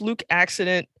fluke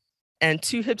accident, and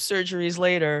 2 hip surgeries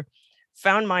later,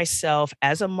 found myself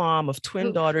as a mom of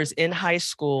twin daughters in high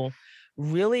school.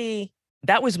 Really,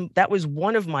 that was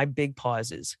one of my big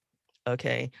pauses.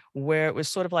 Okay. Where it was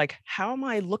sort of like, how am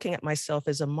I looking at myself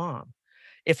as a mom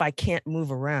if I can't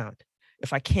move around,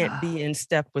 if I can't be in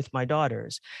step with my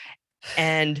daughters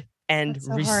and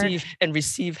so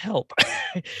receive help?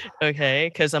 Okay.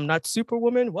 Because I'm not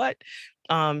Superwoman. What?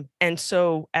 And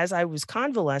so as I was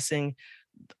convalescing,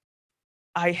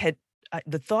 the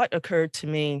thought occurred to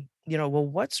me, well,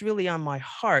 what's really on my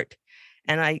heart?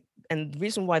 And the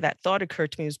reason why that thought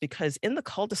occurred to me was because in the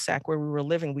cul-de-sac where we were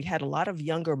living, we had a lot of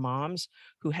younger moms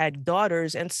who had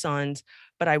daughters and sons,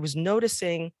 but I was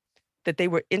noticing that they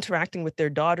were interacting with their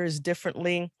daughters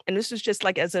differently. And this was just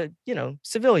like as a,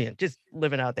 civilian, just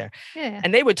living out there. Yeah.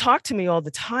 And they would talk to me all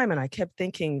the time. And I kept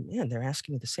thinking, man, they're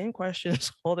asking me the same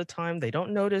questions all the time. They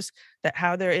don't notice that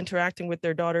how they're interacting with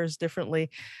their daughters differently.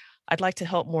 I'd like to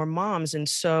help more moms. And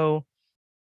so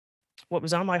what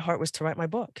was on my heart was to write my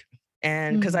book.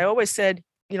 And because I always said,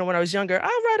 when I was younger,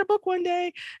 I'll write a book one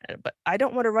day, but I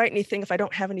don't want to write anything if I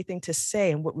don't have anything to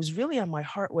say. And what was really on my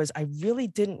heart was I really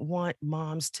didn't want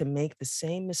moms to make the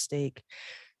same mistake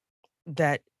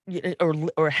that,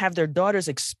 or have their daughters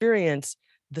experience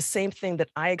the same thing that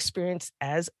I experienced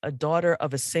as a daughter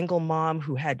of a single mom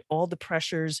who had all the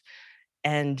pressures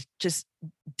and just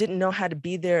didn't know how to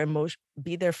be there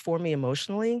for me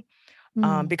emotionally,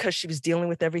 because she was dealing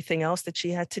with everything else that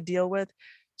she had to deal with.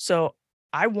 So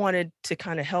I wanted to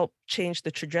kind of help change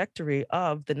the trajectory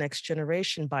of the next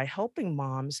generation by helping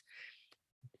moms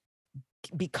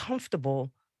be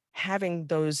comfortable having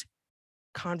those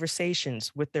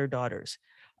conversations with their daughters.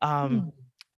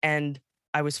 And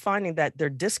I was finding that their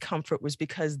discomfort was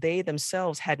because they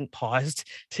themselves hadn't paused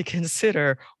to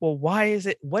consider, well, what is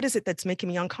it that's making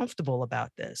me uncomfortable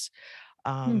about this?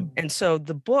 And so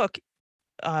the book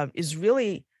is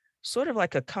really sort of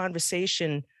like a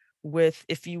conversation with,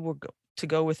 if you were to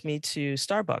go with me to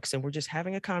Starbucks and we're just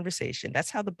having a conversation.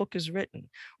 That's how the book is written,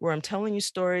 where I'm telling you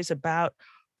stories about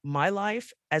my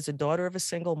life as a daughter of a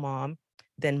single mom,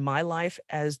 then my life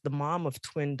as the mom of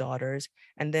twin daughters.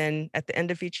 And then at the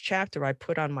end of each chapter, I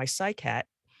put on my psych hat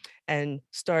and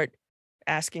start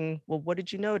asking, well, what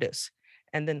did you notice?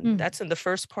 And then that's in the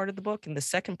first part of the book. In the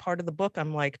second part of the book,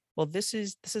 I'm like, well, this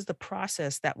is the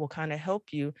process that will kind of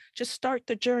help you just start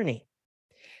the journey.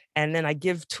 And then I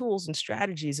give tools and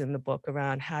strategies in the book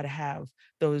around how to have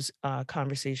those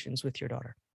conversations with your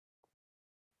daughter.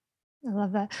 I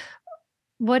love that.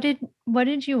 What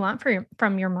did you want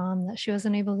from your mom that she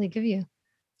wasn't able to give you?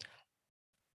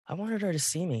 I wanted her to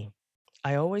see me.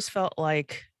 I always felt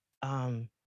like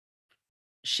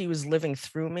she was living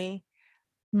through me,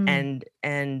 and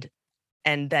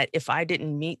that if I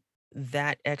didn't meet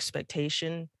that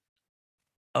expectation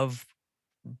of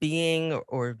being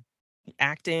or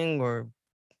acting or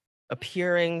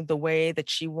appearing the way that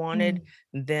she wanted,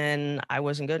 then I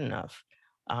wasn't good enough,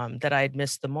 that I had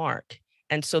missed the mark.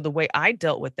 And so the way I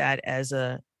dealt with that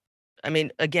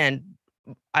again,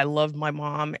 I loved my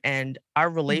mom, and our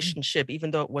relationship,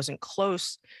 even though it wasn't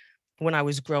close when I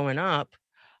was growing up,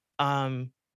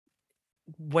 when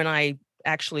I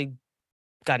actually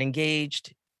got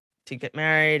engaged to get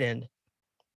married, and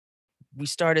we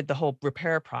started the whole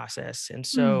repair process. And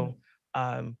so,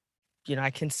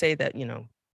 I can say that,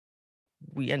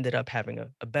 we ended up having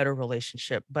a better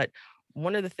relationship. But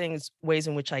one of the ways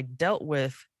in which I dealt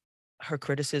with her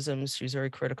criticisms, she was very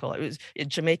critical. It was a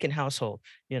Jamaican household,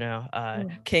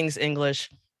 King's English,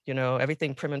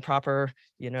 everything prim and proper,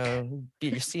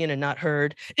 you're seen and not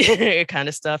heard kind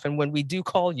of stuff. And when we do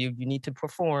call you, you need to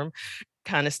perform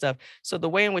kind of stuff. So the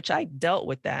way in which I dealt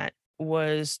with that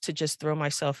was to just throw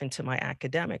myself into my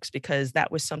academics, because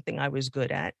that was something I was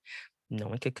good at. No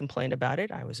one could complain about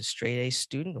it. I was a straight A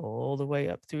student all the way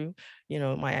up through,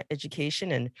 my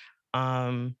education. And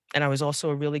I was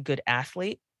also a really good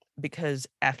athlete, because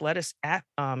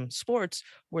sports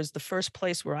was the first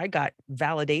place where I got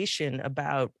validation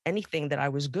about anything that I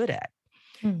was good at.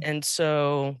 And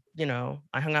so,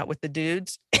 I hung out with the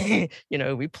dudes,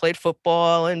 we played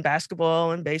football and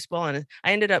basketball and baseball. And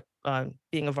I ended up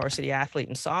being a varsity athlete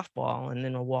in softball and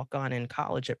then a walk-on in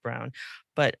college at Brown.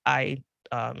 But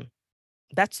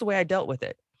that's the way I dealt with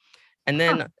it. And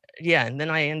then, and then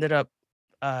I ended up,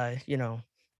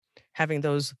 having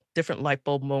those different light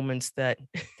bulb moments that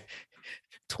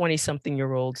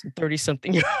 20-something-year-olds and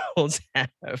 30-something-year-olds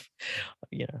have,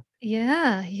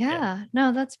 Yeah.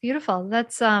 No, that's beautiful.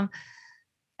 That's,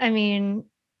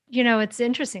 it's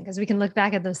interesting because we can look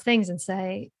back at those things and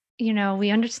say, we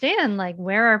understand like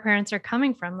where our parents are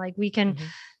coming from. Like we can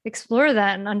explore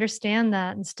that and understand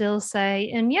that and still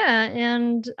say,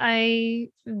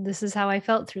 this is how I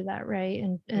felt through that. Right.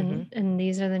 And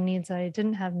these are the needs that I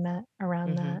didn't have met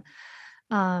around that.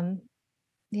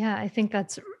 I think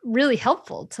that's really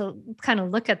helpful to kind of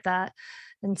look at that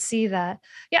and see that.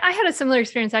 Yeah, I had a similar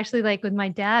experience actually, like with my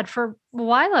dad. For a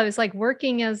while, I was like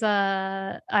working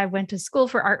I went to school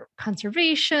for art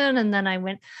conservation, and then I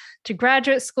went to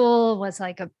graduate school, was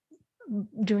like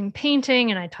doing painting,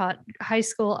 and I taught high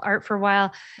school art for a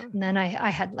while. And then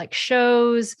I had like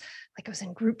shows, like I was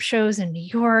in group shows in New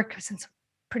York. I was in some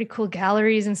pretty cool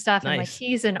galleries and stuff. Nice. And like,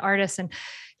 he's an artist, and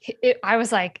I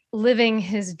was like living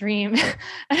his dream, and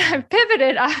I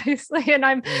pivoted obviously. And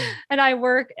I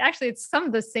work, actually it's some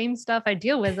of the same stuff I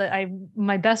deal with.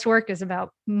 My best work is about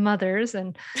mothers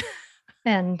and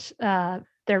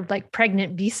they're like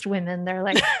pregnant beast women. They're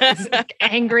like, like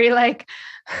angry, like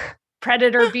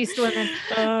predator beast women.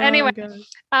 Anyway,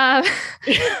 but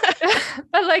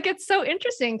like, it's so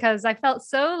interesting because I felt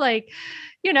so like,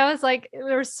 it's like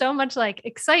there was so much like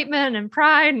excitement and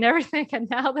pride and everything. And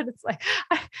now that it's like,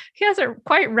 he hasn't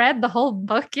quite read the whole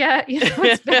book yet.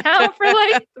 It's been out for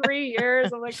like 3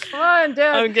 years. I'm like, come on,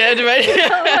 Dad. I'm good,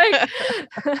 right?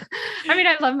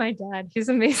 I love my dad. He's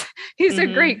amazing. He's a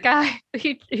great guy.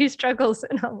 He struggles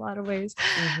in a lot of ways.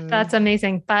 That's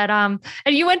amazing. But, and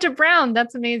you went to Brown.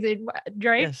 That's amazing.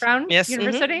 Right? Yes. Brown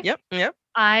University? Yep.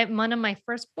 One of my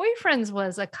first boyfriends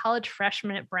was a college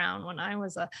freshman at Brown when I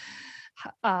was a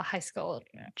high school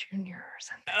junior or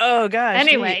something. Oh gosh.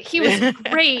 Anyway, he was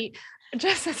great.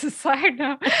 Just as a side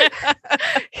note,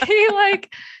 he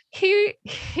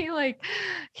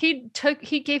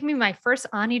gave me my first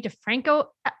Ani DeFranco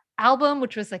album,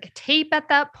 which was like a tape at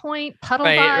that point, Puddle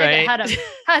Right, Vibe. right. It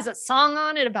has a song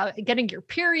on it about getting your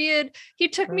period. He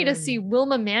took me to see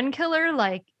Wilma Mankiller,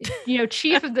 like,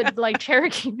 chief of the like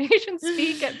Cherokee Nation,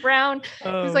 speak at Brown.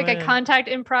 Oh, He's like a man. contact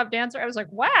improv dancer. I was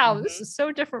like, wow, this Mhm. is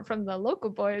so different from the local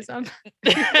boys.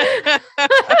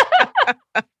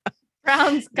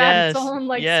 Brown's got its Yes, own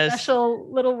like yes.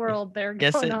 special little world there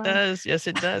Yes, going it on. does. Yes,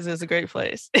 it does. It's a great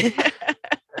place.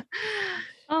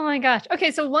 Oh my gosh.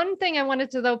 Okay, so one thing I wanted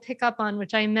to though pick up on,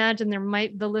 which I imagine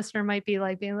the listener might be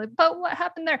like being like, but what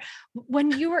happened there?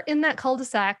 When you were in that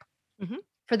cul-de-sac Mhm.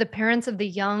 for the parents of the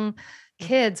young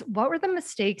kids, what were the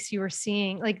mistakes you were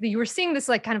seeing? Like you were seeing this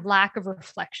like kind of lack of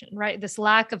reflection, right? This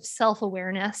lack of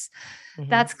self-awareness. Mhm.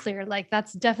 That's clear. Like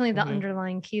that's definitely the Mhm.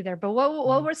 underlying key there. But what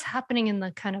Mhm. was happening in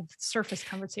the kind of surface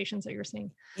conversations that you're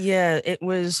seeing? Yeah, it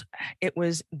was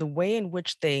the way in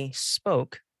which they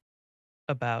spoke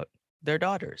about their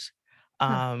daughters,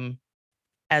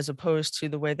 as opposed to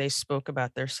the way they spoke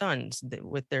about their sons.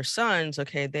 With their sons,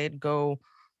 okay, they'd go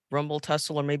rumble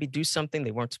tussle or maybe do something they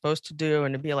weren't supposed to do,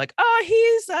 and it'd be like, oh,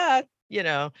 he's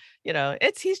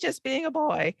he's just being a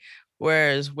boy.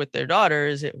 Whereas with their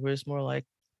daughters, it was more like,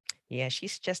 yeah,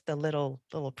 she's just a little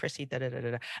prissy. Da, da, da,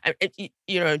 da,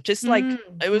 da. Just like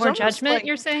it was More almost judgment, like,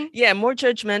 you're saying? yeah, more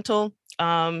judgmental,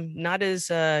 not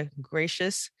as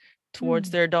gracious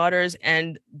towards their daughters.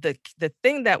 And the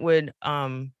thing that would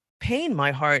pain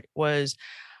my heart was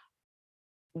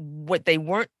what they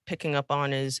weren't picking up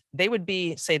on is they would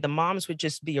be, say, the moms would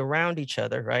just be around each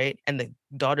other, right? And the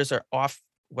daughters are off,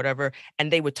 whatever,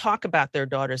 and they would talk about their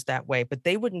daughters that way, but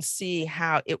they wouldn't see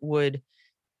how it would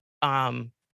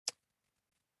um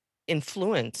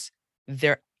influence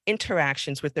their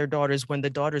interactions with their daughters when the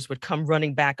daughters would come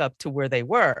running back up to where they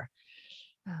were.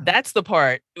 That's the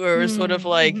part where it's sort of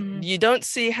like, you don't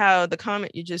see how the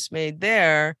comment you just made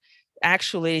there,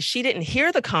 actually, she didn't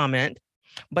hear the comment,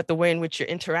 but the way in which you're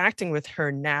interacting with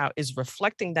her now is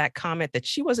reflecting that comment that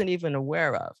she wasn't even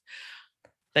aware of,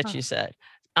 that you said.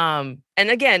 And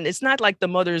again, it's not like the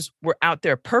mothers were out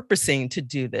there purposing to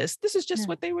do this. This is just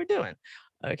what they were doing.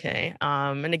 Okay.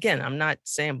 And again, I'm not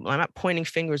pointing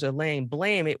fingers or laying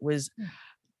blame. It was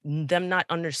them not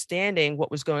understanding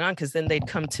what was going on, because then they'd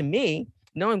come to me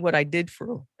knowing what I did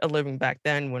for a living back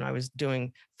then when I was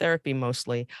doing therapy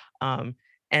mostly. And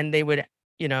they would,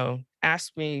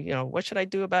 ask me, what should I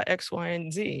do about X, Y,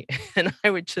 and Z? And I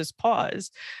would just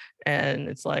pause. And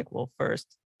it's like, well,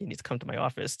 first you need to come to my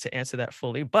office to answer that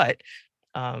fully. But,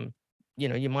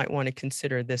 you might want to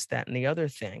consider this, that, and the other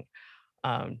thing.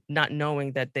 Not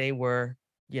knowing that they were,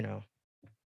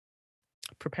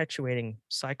 perpetuating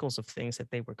cycles of things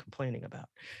that they were complaining about.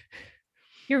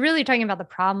 You're really talking about the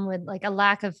problem with like a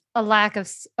lack of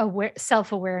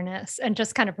self-awareness and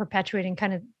just kind of perpetuating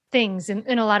kind of things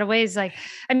in a lot of ways. Like,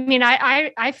 I mean,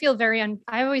 I feel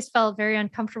I always felt very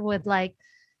uncomfortable with like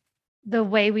the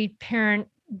way we parent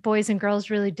boys and girls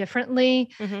really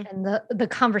differently, and the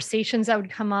conversations that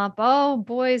would come up. Oh,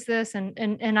 boys, this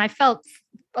and I felt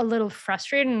a little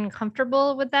frustrated and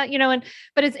uncomfortable with that,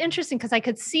 but it's interesting because I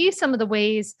could see some of the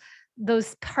ways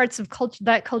those parts of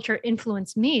culture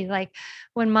influenced me. Like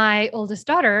when my oldest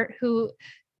daughter, who,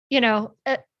 in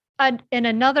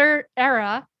another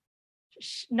era,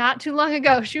 not too long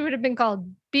ago, she would have been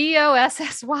called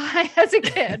BOSSY as a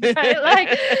kid, right?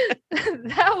 Like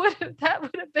that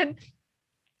would have been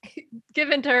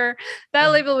given to her. That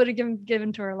label would have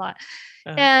given to her a lot.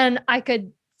 And I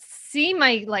could see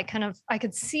I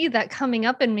could see that coming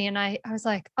up in me. And I was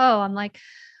like, I'm like,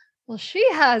 well, she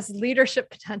has leadership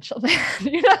potential,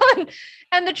 man,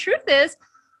 and the truth is,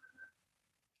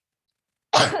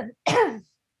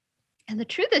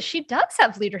 she does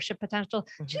have leadership potential.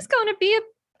 She's going to be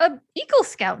a Eagle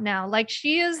Scout now. Like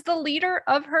she is the leader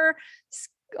of her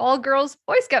all girls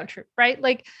Boy Scout troop, right?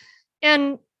 Like,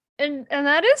 and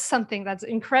that is something that's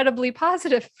incredibly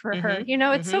positive for her.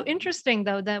 It's so interesting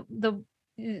though, that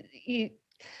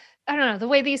I don't know, the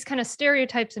way these kind of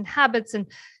stereotypes and habits and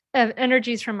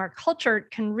energies from our culture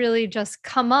can really just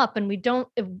come up, and we don't,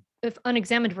 if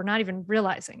unexamined, we're not even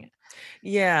realizing it.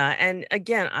 Yeah. And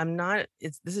again, I'm not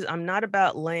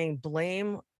about laying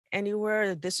blame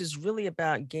anywhere. This is really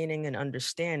about gaining an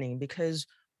understanding, because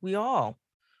we all,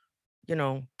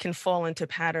 can fall into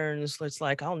patterns. It's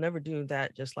like, I'll never do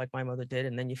that, just like my mother did.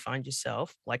 And then you find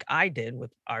yourself, like I did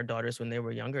with our daughters when they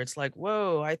were younger. It's like,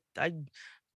 whoa,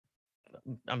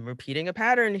 I'm repeating a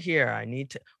pattern here.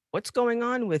 What's going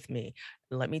on with me?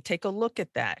 Let me take a look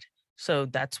at that. So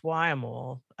that's why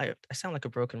I sound like a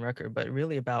broken record, but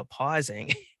really about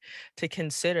pausing to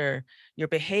consider your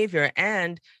behavior.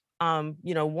 And,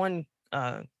 one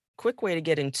quick way to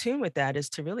get in tune with that is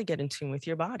to really get in tune with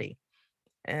your body.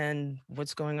 and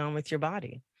what's going on with your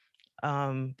body.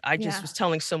 I just Yeah. was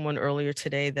telling someone earlier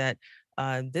today that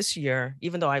this year,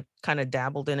 even though I kind of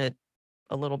dabbled in it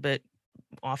a little bit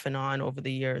off and on over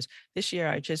the years, this year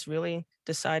I just really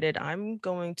decided I'm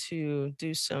going to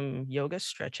do some yoga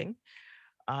stretching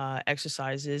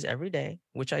exercises every day,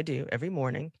 which I do every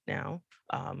morning now,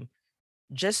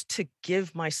 just to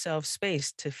give myself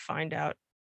space to find out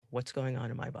what's going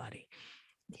on in my body,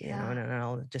 and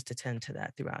I'll just attend to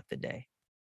that throughout the day.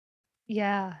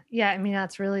 Yeah. Yeah. I mean,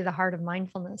 that's really the heart of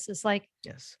mindfulness. It's like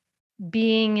Yes.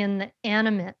 being in the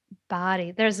animate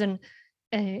body. There's an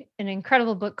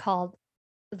incredible book called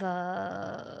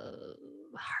The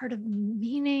Heart of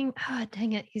Meaning. Oh,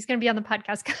 dang it. He's going to be on the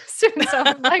podcast soon. So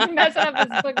I'm like messing up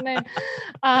his book name.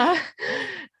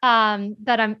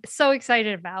 That I'm so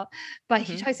excited about. But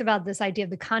he talks about this idea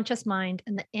of the conscious mind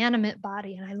and the animate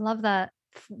body. And I love that,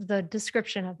 the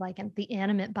description of like the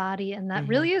animate body. And that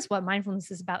really is what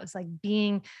mindfulness is about. It's like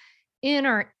being in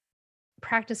our,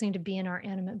 practicing to be in our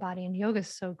animate body. And yoga is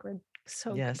so good.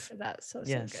 So good for that. So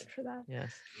good for that.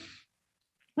 Yes.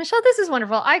 Michelle, this is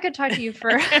wonderful. I could talk to you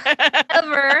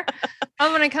forever.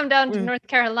 I'm going to come down to North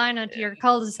Carolina to your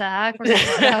cul-de-sac. We're going to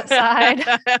sit outside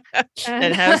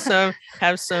and have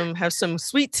some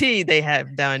sweet tea they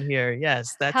have down here.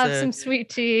 Yes, that's some sweet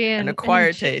tea and an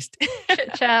acquired taste.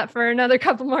 Chit chat for another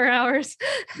couple more hours.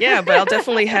 Yeah, but I'll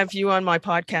definitely have you on my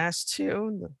podcast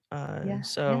too.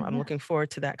 I'm looking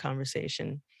forward to that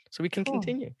conversation. So we can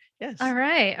continue. Yes. All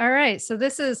right. So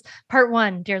this is part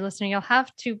 1, dear listener. You'll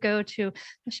have to go to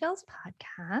Michelle's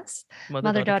podcast,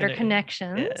 Mother-Daughter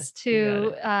Connections,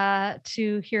 to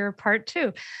hear part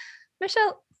 2.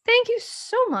 Michelle, thank you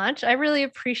so much. I really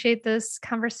appreciate this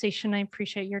conversation. I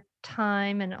appreciate your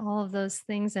time and all of those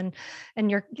things, and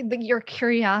your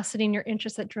curiosity and your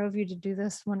interest that drove you to do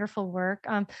this wonderful work.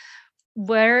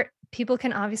 Where people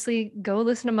can obviously go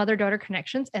listen to Mother-Daughter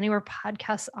Connections, anywhere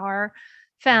podcasts are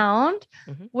found.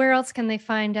 Where else can they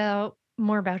find out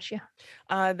more about you?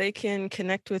 They can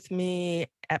connect with me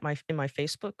in my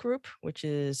Facebook group, which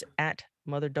is at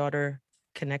Mother-Daughter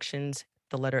Connections,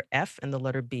 the letter F and the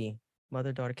letter B,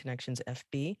 Mother-Daughter Connections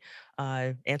FB.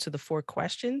 Answer the 4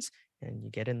 questions and you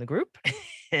get in the group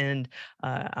and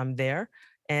I'm there.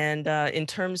 And in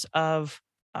terms of,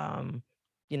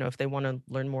 if they want to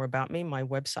learn more about me, my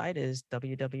website is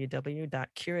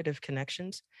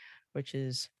www.curativeconnections, which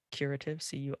is curative,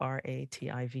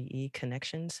 CURATIVE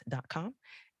connections.com.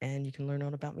 And you can learn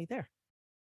all about me there.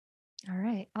 All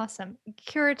right. Awesome.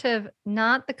 Curative,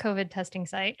 not the COVID testing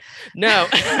site. No.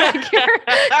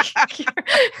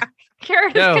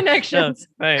 Curative Connections.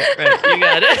 No. Right. You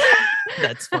got it.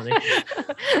 That's funny.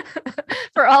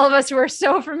 For all of us who are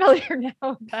so familiar now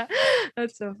with that.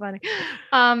 That's so funny.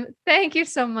 Thank you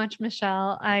so much,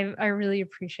 Michelle. I really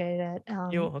appreciate it.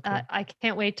 You're welcome. I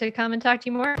can't wait to come and talk to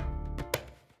you more.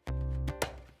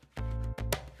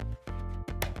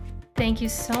 Thank you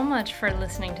so much for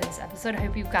listening to this episode. I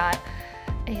hope you got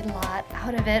a lot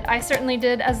out of it. I certainly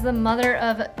did, as the mother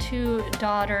of 2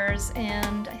 daughters,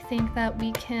 and I think that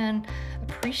we can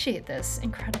appreciate this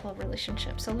incredible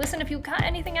relationship. So listen, if you got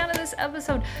anything out of this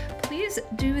episode, please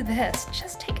do this.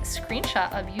 Just take a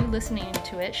screenshot of you listening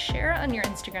to it, share it on your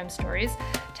Instagram stories,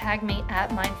 tag me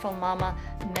at Mindful Mama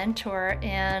Mentor,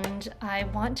 and I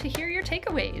want to hear your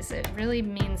takeaways. It really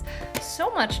means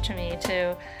so much to me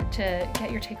to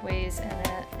get your takeaways,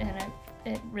 and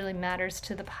it really matters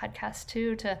to the podcast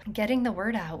too, to getting the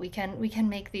word out. We can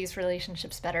make these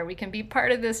relationships better. We can be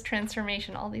part of this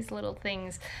transformation. All these little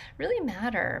things really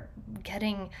matter.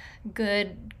 Getting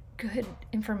good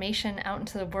information out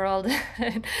into the world.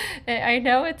 I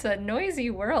know it's a noisy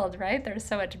world, right? There's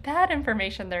so much bad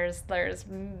information. There's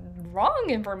wrong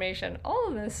information, all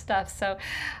of this stuff. So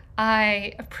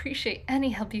I appreciate any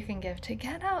help you can give to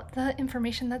get out the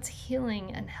information that's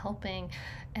healing and helping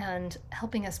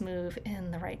us move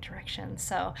in the right direction.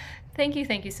 So thank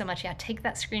you so much. Yeah, take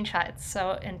that screenshot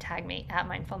and tag me at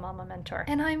Mindful Mama Mentor.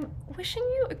 And I'm wishing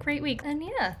you a great week. And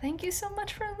yeah, thank you so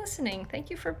much for listening. Thank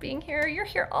you for being here. You're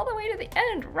here all the way to the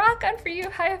end. Rock on for you.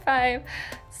 High five.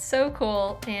 So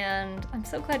cool. And I'm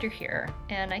so glad you're here.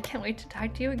 And I can't wait to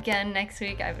talk to you again next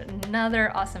week. I have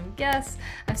another awesome guest.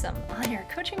 I have some on-air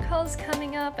coaching calls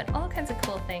coming up and all kinds of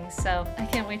cool things. So I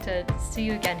can't wait to see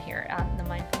you again here on the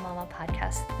Mindful Mama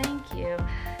podcast. Thank you.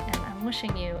 And I'm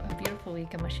wishing you a beautiful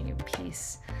week. I'm wishing you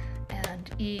peace and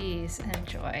ease and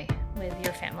joy with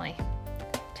your family.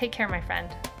 Take care, my friend.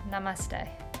 Namaste.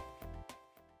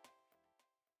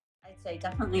 I'd say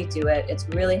definitely do it. It's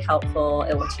really helpful.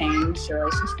 It will change your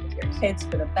relationship with your kids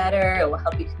for the better. It will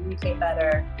help you communicate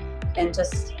better. and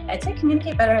just, I'd say,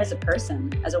 communicate better as a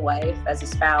person, as a wife, as a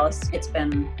spouse. It's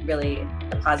been really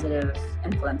a positive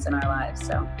influence in our lives.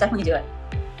 So definitely do it.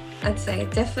 I'd say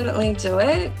definitely do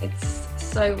it. It's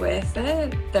so worth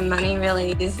it. The money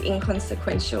really is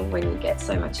inconsequential when you get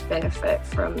so much benefit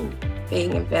from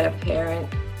being a better parent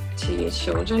to your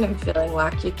children and feeling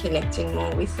like you're connecting more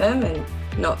with them and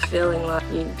not feeling like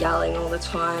you're yelling all the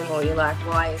time or you're like,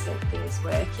 why isn't things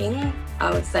working? I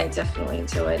would say definitely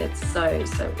do it. It's so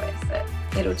worth it.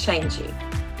 It'll change you.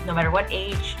 No matter what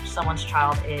age someone's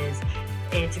child is,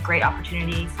 it's a great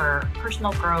opportunity for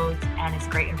personal growth and it's a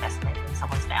great investment in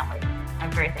someone's family. I'm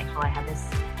very thankful I had this.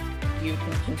 You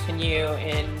can continue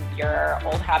in your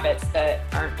old habits that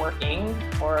aren't working,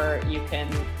 or you can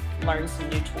learn some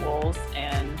new tools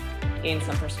and gain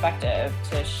some perspective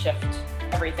to shift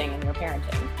everything in your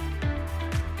parenting.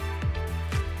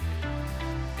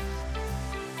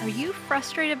 Are you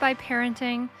frustrated by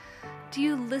parenting? Do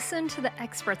you listen to the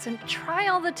experts and try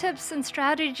all the tips and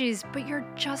strategies, but you're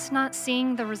just not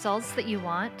seeing the results that you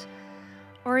want?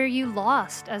 Or are you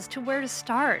lost as to where to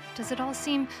start? Does it all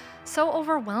seem so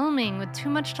overwhelming with too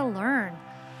much to learn?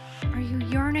 Are you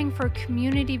yearning for a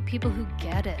community of people who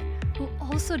get it, who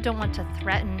also don't want to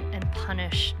threaten and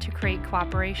punish to create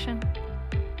cooperation?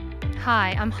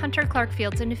 Hi, I'm Hunter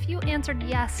Clark-Fields, and if you answered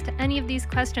yes to any of these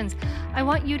questions, I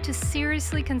want you to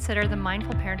seriously consider the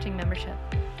Mindful Parenting membership.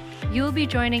 You will be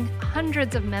joining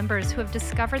hundreds of members who have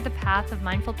discovered the path of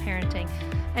mindful parenting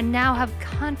and now have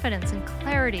confidence and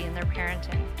clarity in their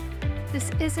parenting.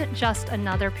 This isn't just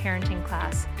another parenting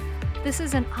class. This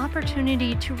is an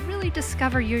opportunity to really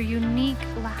discover your unique,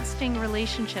 lasting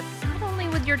relationship, not only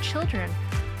with your children,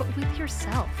 but with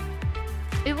yourself.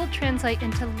 It will translate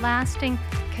into lasting,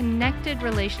 connected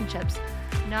relationships,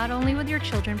 not only with your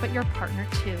children, but your partner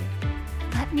too.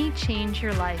 Let me change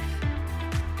your life.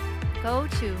 Go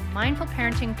to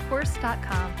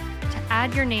mindfulparentingcourse.com to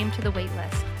add your name to the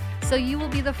waitlist, so you will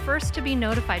be the first to be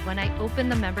notified when I open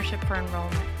the membership for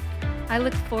enrollment. I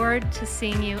look forward to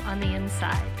seeing you on the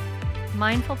inside.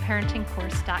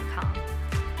 mindfulparentingcourse.com.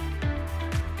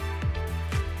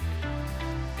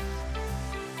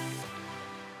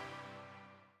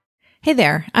 Hey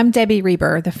there, I'm Debbie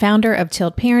Reber, the founder of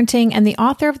Tilt Parenting and the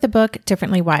author of the book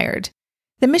Differently Wired.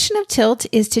 The mission of Tilt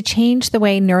is to change the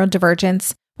way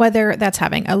neurodivergence, whether that's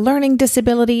having a learning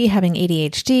disability, having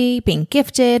ADHD, being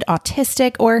gifted,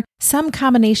 autistic, or some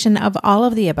combination of all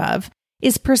of the above,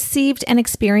 is perceived and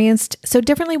experienced so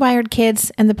differently wired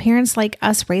kids and the parents like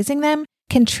us raising them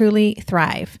can truly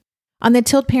thrive. On the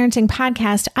Tilt Parenting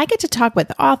podcast, I get to talk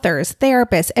with authors,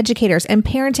 therapists, educators, and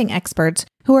parenting experts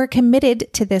who are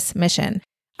committed to this mission.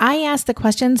 I ask the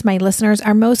questions my listeners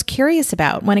are most curious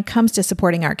about when it comes to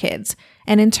supporting our kids.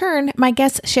 And in turn, my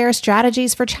guests share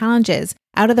strategies for challenges,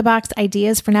 out-of-the-box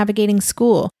ideas for navigating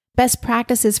school, best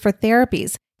practices for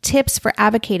therapies, tips for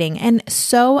advocating, and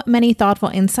so many thoughtful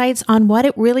insights on what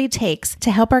it really takes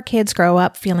to help our kids grow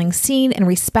up feeling seen and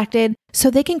respected so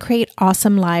they can create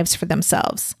awesome lives for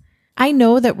themselves. I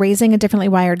know that raising a differently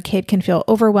wired kid can feel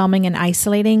overwhelming and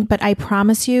isolating, but I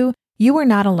promise you, you are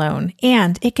not alone,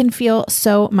 and it can feel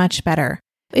so much better.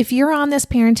 If you're on this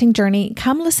parenting journey,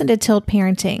 come listen to Tilt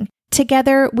Parenting.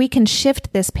 Together, we can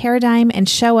shift this paradigm and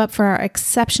show up for our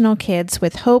exceptional kids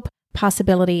with hope,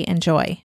 possibility, and joy.